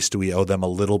very least, do we owe them a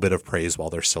little bit of praise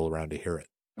while they're still around to hear it?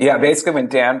 Yeah, basically when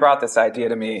Dan brought this idea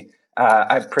to me,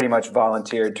 I pretty much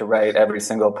volunteered to write every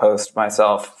single post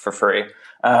myself for free.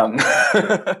 So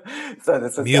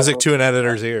this is music to an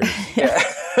editor's ears. Yeah.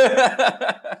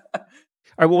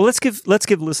 All right. Well, let's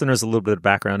give listeners a little bit of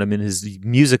background. I mean, his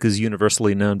music is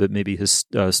universally known, but maybe his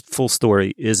full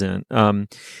story isn't.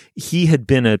 He had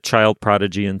been a child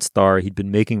prodigy and star. He'd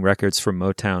been making records for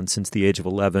Motown since the age of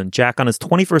 11. Jack, on his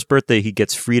 21st birthday, he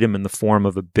gets freedom in the form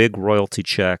of a big royalty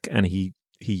check, and he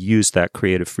used that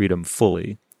creative freedom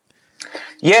fully.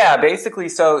 Yeah, basically.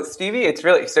 So Stevie,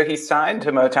 he signed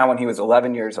to Motown when he was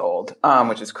 11 years old,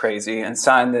 which is crazy, and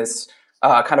signed this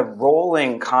kind of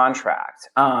rolling contract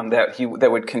that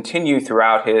would continue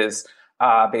throughout his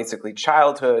basically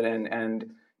childhood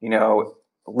and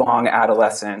long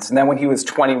adolescence. And then when he was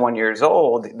 21 years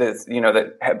old, at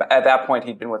that point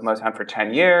he'd been with Motown for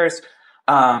 10 years.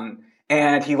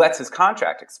 And he lets his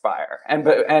contract expire.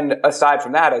 And aside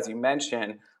from that, as you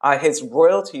mentioned, his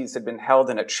royalties had been held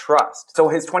in a trust. So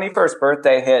his 21st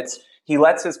birthday hits, he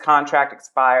lets his contract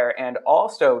expire, and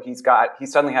also he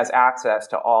suddenly has access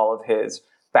to all of his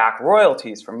back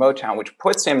royalties from Motown, which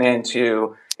puts him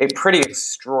into a pretty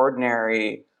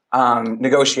extraordinary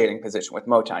negotiating position with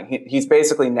Motown. He's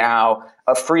basically now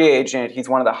a free agent. He's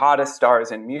one of the hottest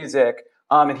stars in music.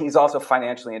 And he's also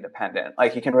financially independent.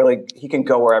 Like he can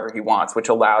go wherever he wants, which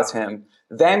allows him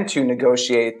then to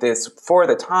negotiate this, for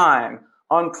the time,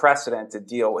 unprecedented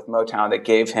deal with Motown that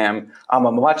gave him a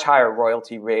much higher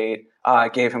royalty rate,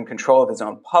 gave him control of his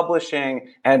own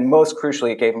publishing, and most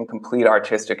crucially, it gave him complete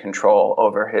artistic control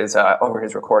over his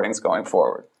recordings going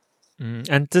forward.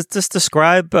 And just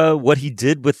describe what he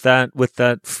did with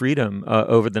that freedom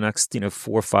over the next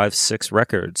 4, 5, 6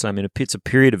 records. I mean, it's a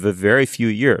period of a very few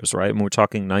years, right? I mean, we're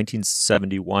talking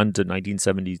 1971 to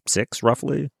 1976,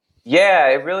 roughly. Yeah,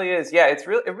 it really is. Yeah, it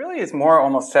really is more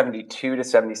almost 72 to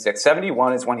 76.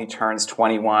 71 is when he turns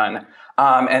 21.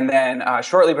 And then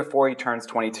shortly before he turns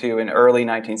 22, in early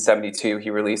 1972, he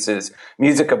releases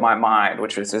Music of My Mind,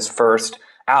 which was his first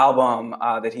album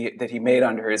that he made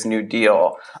under his new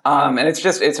deal. And it's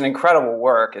an incredible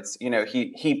work. It's,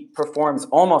 he performs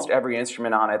almost every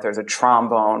instrument on it. There's a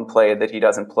trombone played that he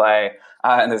doesn't play.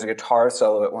 And there's a guitar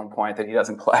solo at one point that he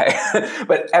doesn't play,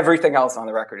 but everything else on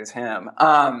the record is him.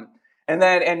 After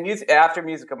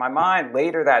Music of My Mind,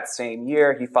 later that same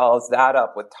year, he follows that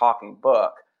up with Talking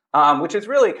Book, which is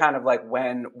really kind of like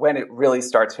when it really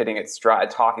starts hitting its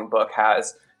stride. Talking Book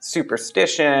has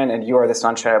Superstition and You Are the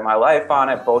Sunshine of My Life on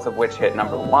it, both of which hit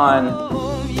number 1.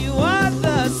 You are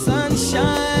the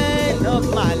sunshine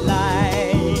of my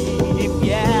life,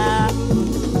 yeah.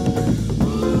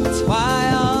 That's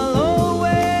why I'll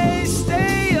always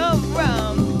stay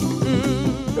around.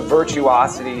 The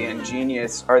virtuosity and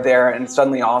genius are there, and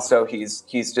suddenly also he's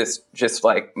just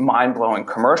like mind-blowing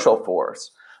commercial force.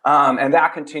 And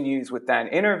that continues with then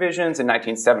Innervisions in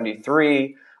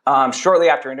 1973. Shortly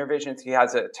after Innervisions, he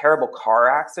has a terrible car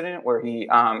accident where he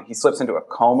slips into a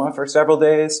coma for several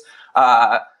days,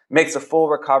 makes a full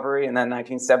recovery, and then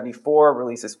 1974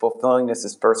 releases Fulfillingness,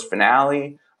 his first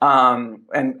finale.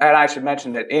 And I should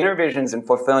mention that Innervisions and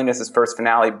Fulfillingness, his first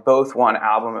finale, both won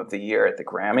Album of the Year at the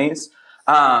Grammys.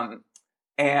 And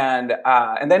then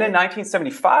in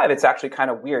 1975, it's actually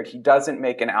kind of weird. He doesn't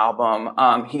make an album.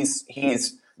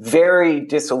 He's very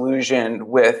disillusioned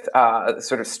with the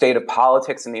sort of state of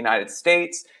politics in the United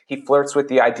States. He flirts with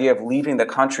the idea of leaving the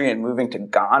country and moving to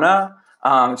Ghana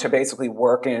to basically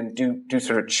work and do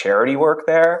sort of charity work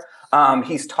there.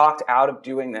 He's talked out of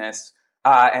doing this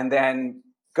and then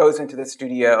goes into the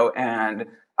studio and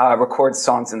records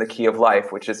Songs in the Key of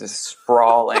Life, which is a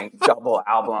sprawling double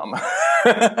album.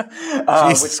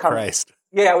 Jesus Christ.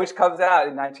 Yeah, which comes out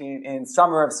in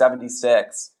summer of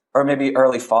 76. Or maybe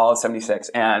early fall of 76.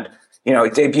 And,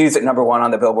 it debuts at number 1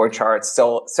 on the Billboard charts,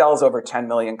 sells over 10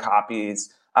 million copies,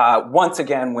 once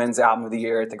again wins Album of the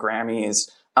Year at the Grammys,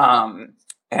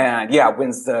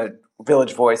 wins the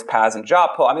Village Voice, Paz, and Job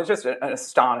Poll. I mean, it's just an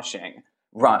astonishing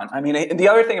run. I mean, and the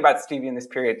other thing about Stevie in this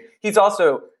period, he's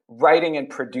also writing and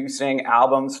producing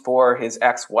albums for his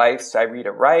ex-wife,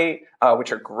 Syreeta Wright,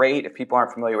 which are great. If people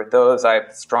aren't familiar with those, I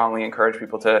strongly encourage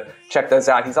people to check those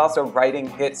out. He's also writing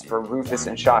hits for Rufus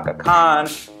and Shaka Khan.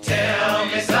 Tell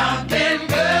me something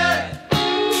good.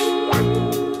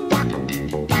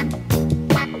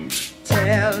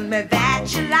 Tell me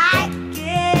that you like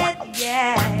it,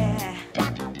 yeah.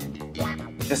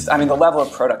 The level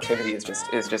of productivity is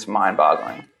just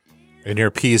mind-boggling. In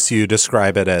your piece, you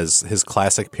describe it as his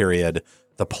classic period,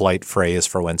 the polite phrase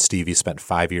for when Stevie spent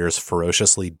 5 years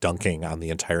ferociously dunking on the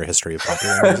entire history of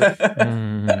popular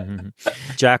music.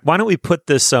 Jack, why don't we put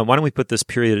this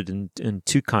period in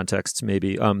 2 contexts,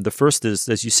 maybe? The first is,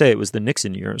 as you say, it was the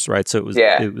Nixon years, right? So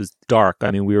it was dark.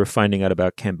 I mean, we were finding out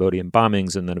about Cambodian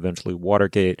bombings and then eventually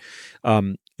Watergate.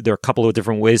 There are a couple of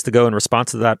different ways to go in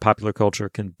response to that. Popular culture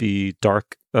can be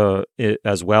dark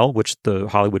as well, which the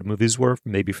Hollywood movies were,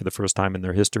 maybe for the first time in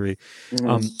their history.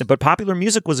 Mm-hmm. But popular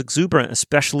music was exuberant,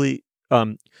 especially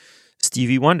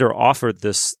Stevie Wonder offered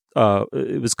this.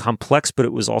 It was complex, but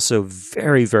it was also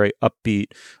very, very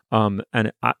upbeat.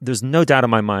 There's no doubt in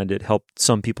my mind it helped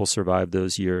some people survive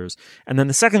those years. And then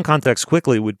the second context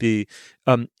quickly would be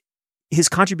his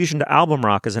contribution to album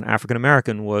rock as an African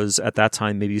American was at that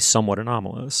time maybe somewhat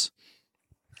anomalous.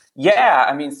 Yeah,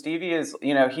 I mean, Stevie is,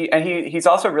 he's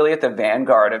also really at the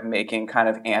vanguard of making kind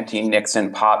of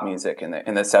anti-Nixon pop music in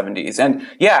the 70s. And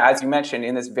yeah, as you mentioned,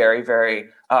 in this very, very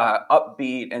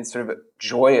upbeat and sort of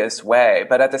joyous way.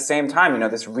 But at the same time, he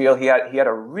had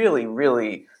a really,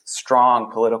 really strong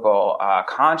political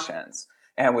conscience,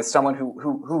 and was someone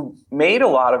who made a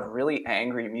lot of really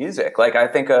angry music. Like I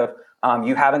think of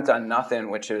You Haven't Done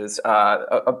Nothing, which is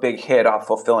a big hit off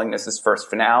Fulfillingness's first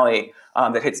finale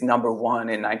that hits #1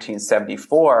 in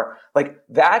 1974. Like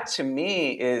that to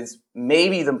me is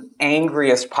maybe the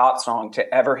angriest pop song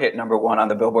to ever hit #1 on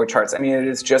the Billboard charts. I mean, it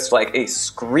is just like a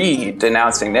screed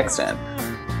denouncing Nixon.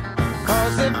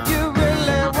 'Cause if you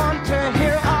really want to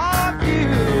hear our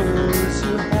views,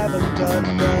 you haven't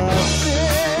done nothing.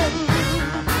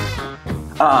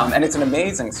 And it's an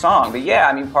amazing song. But yeah,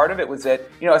 I mean, part of it was that,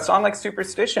 a song like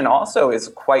Superstition also is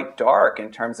quite dark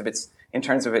in terms of its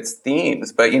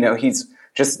themes. But, he's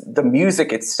just, the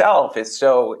music itself is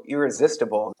so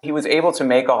irresistible. He was able to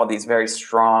make all these very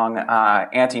strong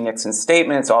anti-Nixon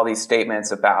statements, all these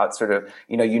statements about sort of,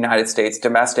 United States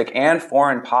domestic and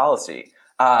foreign policy.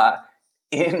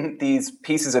 In these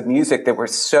pieces of music that were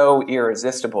so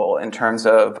irresistible in terms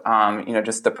of,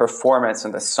 just the performance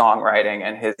and the songwriting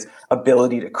and his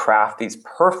ability to craft these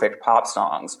perfect pop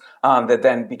songs that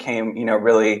then became,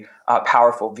 really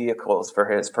powerful vehicles for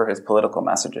his political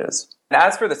messages. And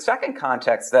as for the second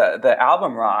context, the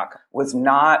album rock was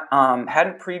not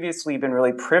hadn't previously been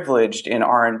really privileged in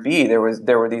R&B. There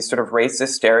were these sort of racist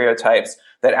stereotypes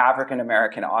that African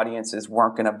American audiences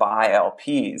weren't going to buy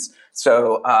LPs.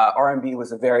 So R&B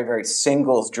was a very, very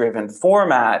singles-driven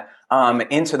format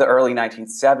into the early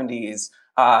 1970s.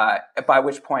 By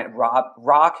which point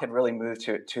rock had really moved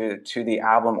to the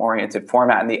album-oriented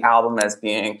format, and the album as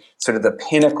being sort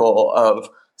of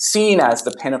seen as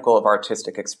the pinnacle of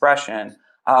artistic expression.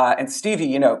 And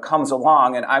Stevie, comes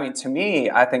along, and I mean, to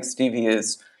me, I think Stevie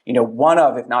is, one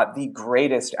of, if not the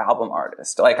greatest album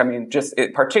artist. Like, I mean,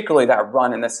 particularly that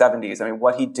run in the 70s. I mean,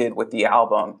 what he did with the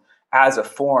album as a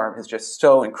form is just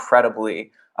so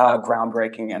incredibly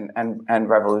groundbreaking and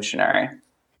revolutionary.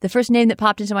 The first name that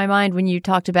popped into my mind when you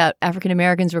talked about African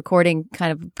Americans recording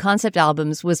kind of concept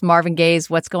albums was Marvin Gaye's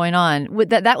What's Going On.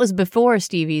 That was before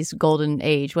Stevie's golden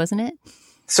age, wasn't it?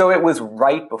 So it was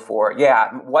right before. Yeah.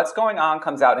 What's Going On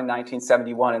comes out in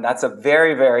 1971, and that's a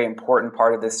very, very important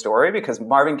part of this story because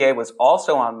Marvin Gaye was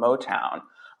also on Motown.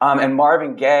 And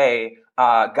Marvin Gaye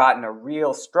got in a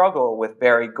real struggle with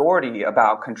Berry Gordy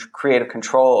about creative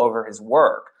control over his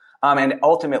work. And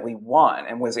ultimately won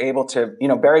and was able to,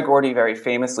 Berry Gordy very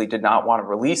famously did not want to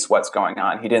release What's Going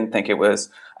On. He didn't think it was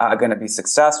going to be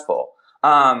successful.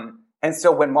 And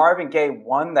so when Marvin Gaye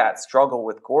won that struggle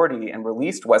with Gordy and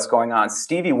released What's Going On,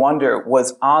 Stevie Wonder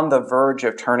was on the verge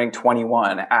of turning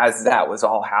 21 as that was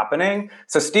all happening.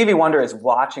 So Stevie Wonder is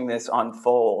watching this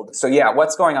unfold. So yeah,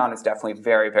 What's Going On is definitely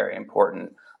very, very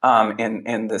important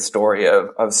in the story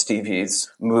of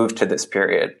Stevie's move to this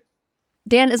period.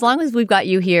 Dan, as long as we've got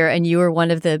you here and you are one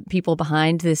of the people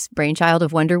behind this brainchild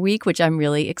of Wonder Week, which I'm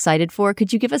really excited for,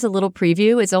 could you give us a little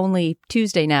preview? It's only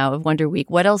Tuesday now of Wonder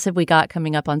Week. What else have we got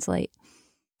coming up on Slate?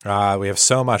 We have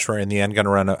so much. We're in the end going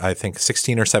to run, I think,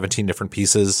 16 or 17 different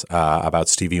pieces about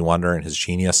Stevie Wonder and his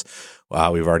genius.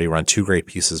 We've already run 2 great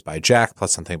pieces by Jack,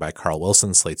 plus something by Carl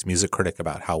Wilson, Slate's music critic,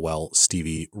 about how well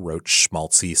Stevie wrote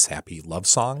schmaltzy, sappy love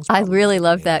songs. I really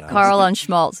love that. Carl on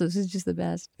schmaltz. This is just the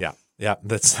best. Yeah. Yeah,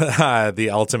 that's the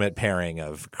ultimate pairing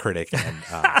of critic and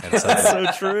That's so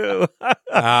true.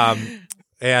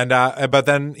 But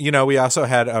then, we also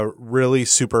had a really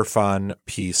super fun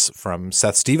piece from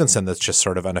Seth Stevenson that's just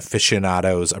sort of an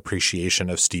aficionado's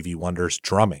appreciation of Stevie Wonder's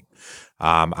drumming.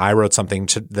 I wrote something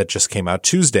that just came out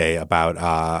Tuesday about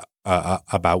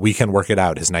We Can Work It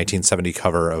Out, his 1970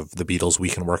 cover of the Beatles' We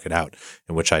Can Work It Out,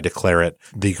 in which I declare it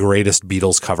the greatest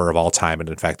Beatles cover of all time, and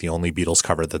in fact the only Beatles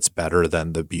cover that's better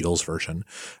than the Beatles version.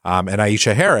 And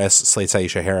Aisha Harris, Slate's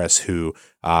Aisha Harris,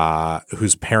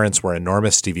 whose parents were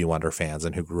enormous Stevie Wonder fans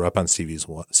and who grew up on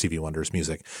Stevie Wonder's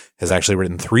music, has actually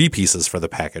written 3 pieces for the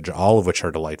package, all of which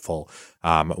are delightful.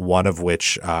 One of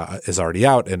which is already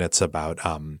out, and it's about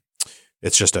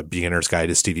it's just a beginner's guide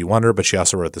to Stevie Wonder, but she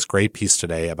also wrote this great piece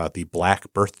today about the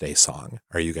Black Birthday song.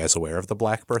 Are you guys aware of the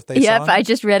Black Birthday song? Yep, I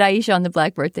just read Aisha on the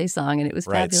Black Birthday song, and it was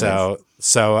right. fabulous.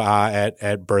 So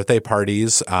at birthday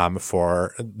parties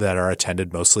that are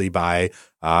attended mostly by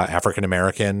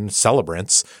African-American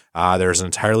celebrants, there's an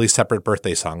entirely separate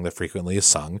birthday song that frequently is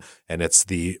sung, and it's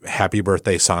the Happy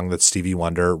Birthday song that Stevie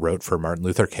Wonder wrote for Martin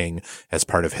Luther King as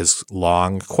part of his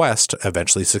long quest,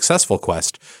 eventually successful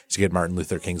quest, to get Martin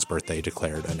Luther King's birthday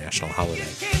declared a national holiday.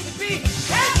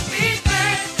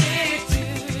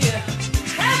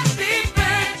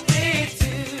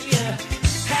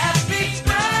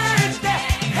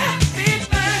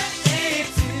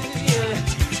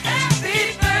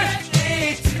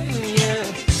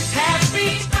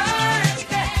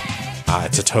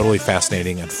 It's a totally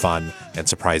fascinating and fun and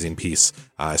surprising piece,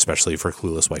 especially for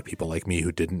clueless white people like me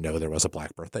who didn't know there was a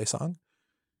Black birthday song.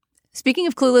 Speaking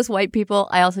of clueless white people,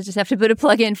 I also just have to put a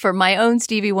plug in for my own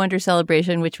Stevie Wonder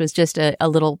celebration, which was just a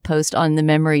little post on the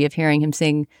memory of hearing him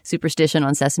sing Superstition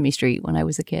on Sesame Street when I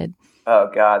was a kid.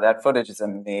 Oh, God, that footage is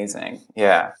amazing.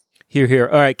 Yeah. Here.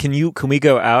 All right, can we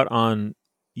go out on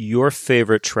your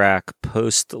favorite track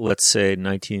post, let's say,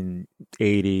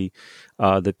 1980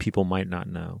 that people might not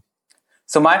know?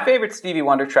 So my favorite Stevie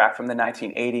Wonder track from the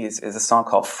 1980s is a song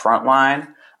called Frontline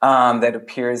that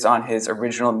appears on his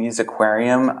original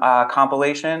Musiquarium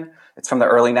compilation. It's from the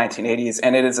early 1980s,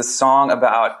 and it is a song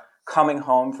about coming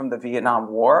home from the Vietnam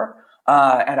War.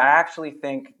 And I actually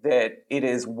think that it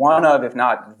is one of, if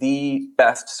not the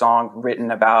best song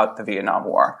written about the Vietnam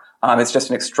War. It's just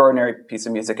an extraordinary piece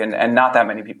of music, and not that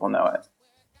many people know it.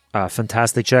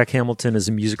 Fantastic. Jack Hamilton is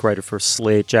a music writer for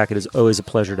Slate. Jack, it is always a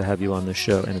pleasure to have you on this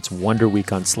show, and it's Wonder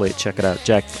Week on Slate. Check it out.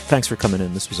 Jack, thanks for coming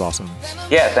in. This was awesome.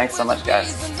 Yeah, thanks so much,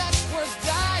 guys.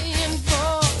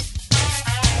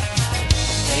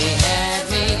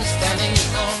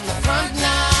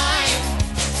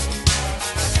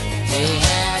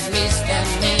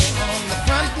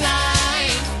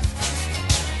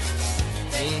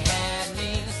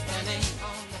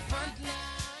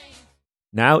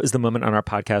 Now is the moment on our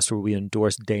podcast where we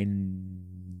endorse Dana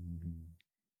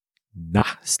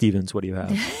Stevens. What do you have?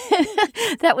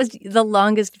 That was the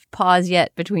longest pause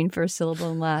yet between first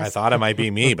syllable and last. I thought it might be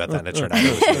me, but then it turned out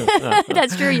it was you.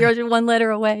 That's true. You're one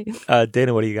letter away.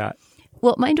 Dana, what do you got?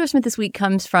 Well, my endorsement this week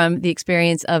comes from the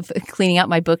experience of cleaning out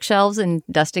my bookshelves and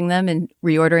dusting them and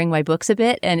reordering my books a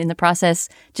bit. And in the process,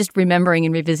 just remembering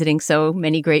and revisiting so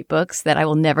many great books that I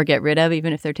will never get rid of,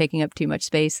 even if they're taking up too much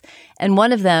space. And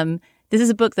one of them, this is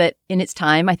a book that in its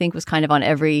time, I think was kind of on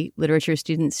every literature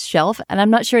student's shelf. And I'm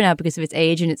not sure now because of its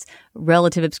age and its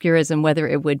relative obscurism whether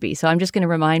it would be. So I'm just going to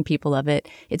remind people of it.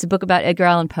 It's a book about Edgar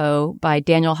Allan Poe by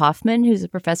Daniel Hoffman, who's a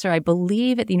professor, I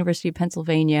believe, at the University of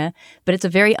Pennsylvania. But it's a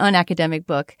very unacademic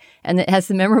book. And it has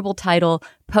the memorable title,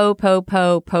 Poe, Poe,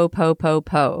 Poe, Poe, Poe, Poe,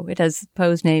 Poe. It has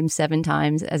Poe's name 7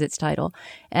 times as its title.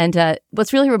 And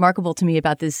what's really remarkable to me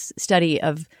about this study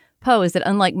of Poe is that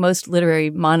unlike most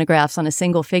literary monographs on a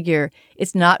single figure,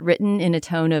 it's not written in a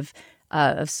tone of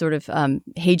sort of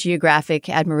hagiographic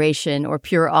admiration or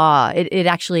pure awe. It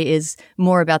actually is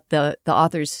more about the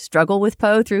author's struggle with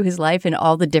Poe through his life and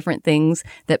all the different things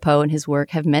that Poe and his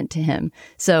work have meant to him.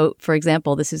 So, for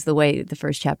example, this is the way the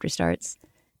first chapter starts.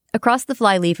 Across the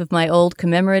flyleaf of my old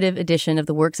commemorative edition of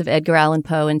the works of Edgar Allan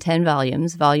Poe in 10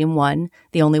 volumes, Volume 1,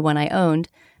 the only one I owned,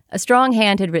 a strong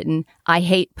hand had written, "I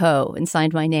hate Poe," and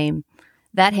signed my name.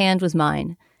 That hand was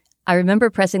mine. I remember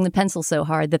pressing the pencil so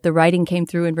hard that the writing came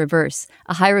through in reverse,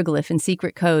 a hieroglyph in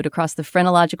secret code across the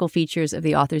phrenological features of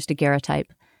the author's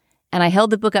daguerreotype. And I held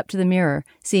the book up to the mirror,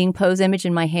 seeing Poe's image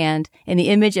in my hand, and the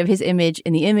image of his image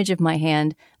in the image of my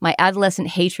hand, my adolescent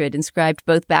hatred inscribed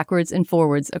both backwards and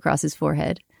forwards across his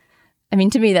forehead. I mean,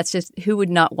 to me, that's just, who would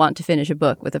not want to finish a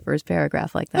book with a first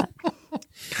paragraph like that?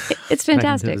 It's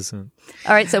fantastic.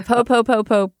 All right, so Poe, Poe, Poe,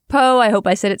 Poe, Poe, I hope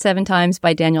I said it 7 times,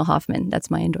 by Daniel Hoffman. That's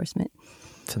my endorsement.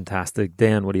 Fantastic.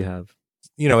 Dan, what do you have?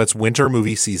 You know, it's winter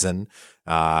movie season.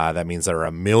 That means there are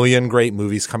a million great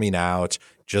movies coming out.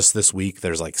 Just this week,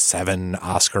 there's like 7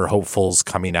 Oscar hopefuls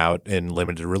coming out in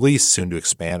limited release, soon to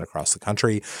expand across the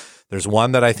country. There's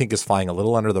one that I think is flying a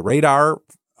little under the radar,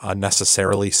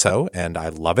 unnecessarily so, and I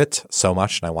love it so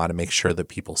much, and I want to make sure that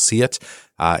people see it.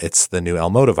 It's the new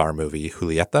Almodovar movie,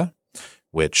 Julieta,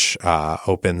 which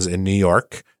opens in New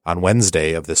York on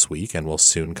Wednesday of this week and will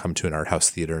soon come to an art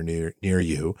house theater near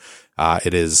you.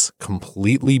 It is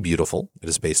completely beautiful. It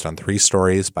is based on 3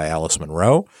 stories by Alice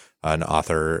Munro, an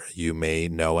author you may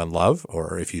know and love,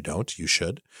 or if you don't, you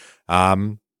should.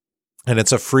 And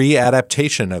it's a free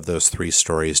adaptation of those 3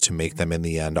 stories to make them, in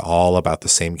the end, all about the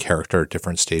same character at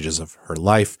different stages of her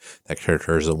life. That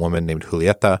character is a woman named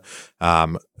Julieta,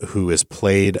 who is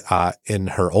played in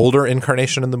her older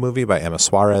incarnation in the movie by Emma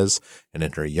Suarez and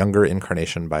in her younger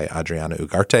incarnation by Adriana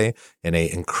Ugarte, in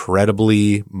a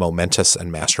incredibly momentous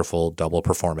and masterful double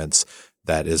performance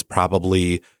that is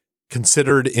probably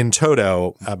considered in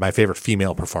toto, my favorite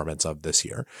female performance of this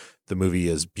year. The movie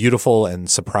is beautiful and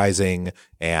surprising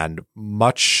and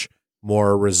much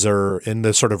more reserved in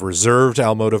the sort of reserved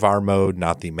Almodovar mode,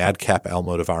 not the madcap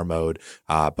Almodovar mode,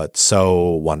 but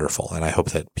so wonderful. And I hope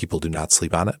that people do not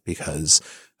sleep on it because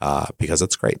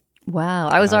it's great. Wow.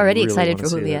 I was already really excited for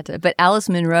Julieta, but Alice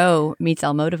Munro meets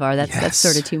Almodovar. That's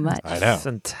sort of too much. I know.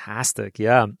 Fantastic.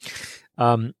 Yeah.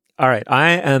 All right. I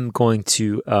am going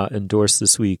to endorse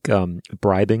this week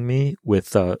bribing me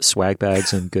with swag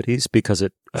bags and goodies because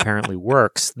it apparently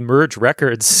works. Merge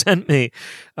Records sent me,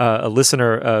 a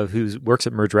listener who works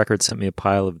at Merge Records sent me a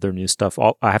pile of their new stuff.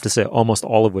 I have to say almost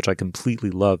all of which I completely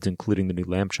loved, including the new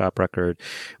Lamb Chop record,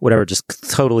 whatever, just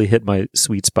totally hit my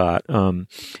sweet spot,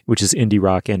 which is indie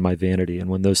rock and my vanity. And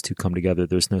when those two come together,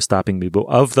 there's no stopping me. But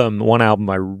of them, one album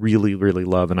I really, really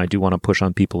love, and I do want to push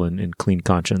on people in clean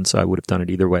conscience. I would have done it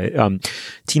either way.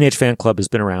 Teenage Fan Club has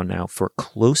been around now for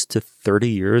close to 30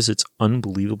 years. It's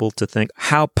unbelievable to think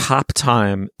how pop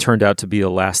time turned out to be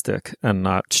elastic and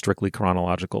not strictly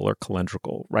chronological or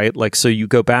calendrical, right? Like, so you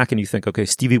go back and you think, okay,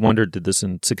 Stevie Wonder did this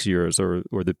in 6 years, or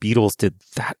the Beatles did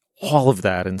that, all of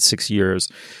that in 6 years.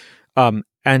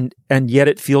 And yet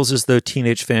it feels as though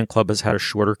Teenage Fan Club has had a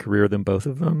shorter career than both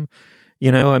of them.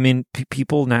 You know, I mean,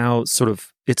 people now sort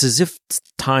of, it's as if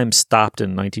time stopped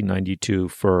in 1992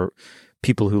 for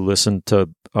people who listen to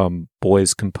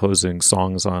boys composing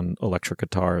songs on electric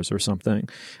guitars or something.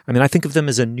 I mean, I think of them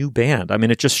as a new band. I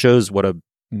mean, it just shows what a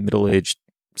middle-aged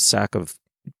sack of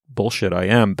bullshit I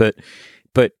am. But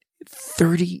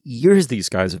 30 years these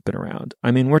guys have been around.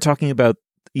 I mean, we're talking about,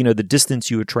 you know, the distance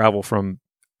you would travel from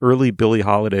early Billie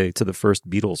Holiday to the first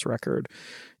Beatles record,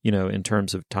 you know, in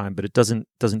terms of time. But it doesn't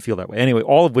feel that way. Anyway,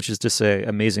 all of which is to say,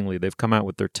 amazingly, they've come out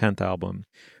with their 10th album,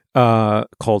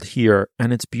 called Here,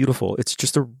 and it's beautiful. It's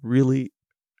just a really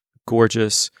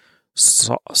gorgeous,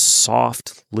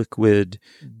 soft, liquid,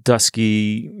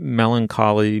 dusky,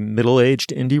 melancholy,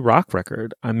 middle-aged indie rock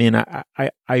record. I mean,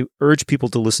 I urge people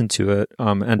to listen to it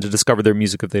and to discover their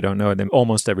music if they don't know it. And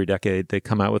almost every decade they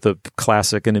come out with a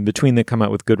classic, and in between they come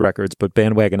out with good records, but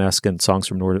Bandwagon-esque and songs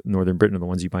from Northern Britain are the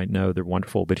ones you might know. They're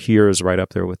wonderful, but Here is right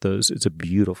up there with those. It's a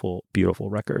beautiful, beautiful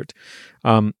record.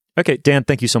 Okay, Dan,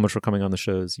 thank you so much for coming on the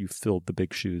shows. You filled the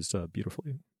big shoes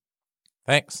beautifully.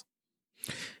 Thanks.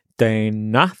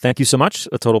 Dana, thank you so much.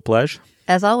 A total pleasure.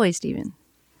 As always, Stephen.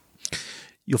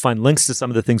 You'll find links to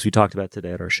some of the things we talked about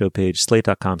today at our show page,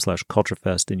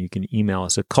 slate.com/culturefest, and you can email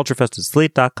us at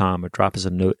culturefest@slate.com or drop us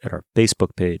a note at our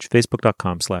Facebook page,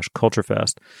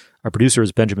 facebook.com/culturefest. Our producer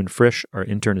is Benjamin Frisch. Our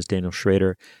intern is Daniel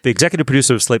Schrader. The executive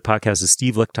producer of Slate Podcast is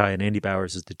Steve Lichtai, and Andy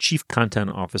Bowers is the chief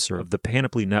content officer of the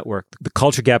Panoply Network. The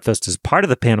Culture Gap Fest is part of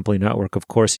the Panoply Network, of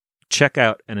course. Check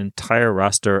out an entire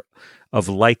roster of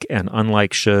like and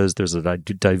unlike shows. There's a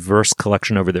diverse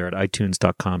collection over there at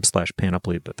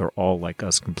itunes.com/panoply, but they're all, like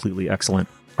us, completely excellent.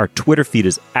 Our Twitter feed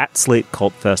is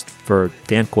 @SlateCultFest. For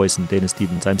Dan Kois and Dana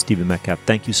Stevens, I'm Stephen Metcalf.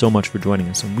 Thank you so much for joining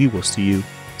us, and we will see you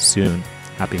soon.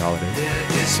 Happy holidays.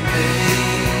 There is pain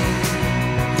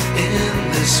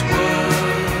in this world.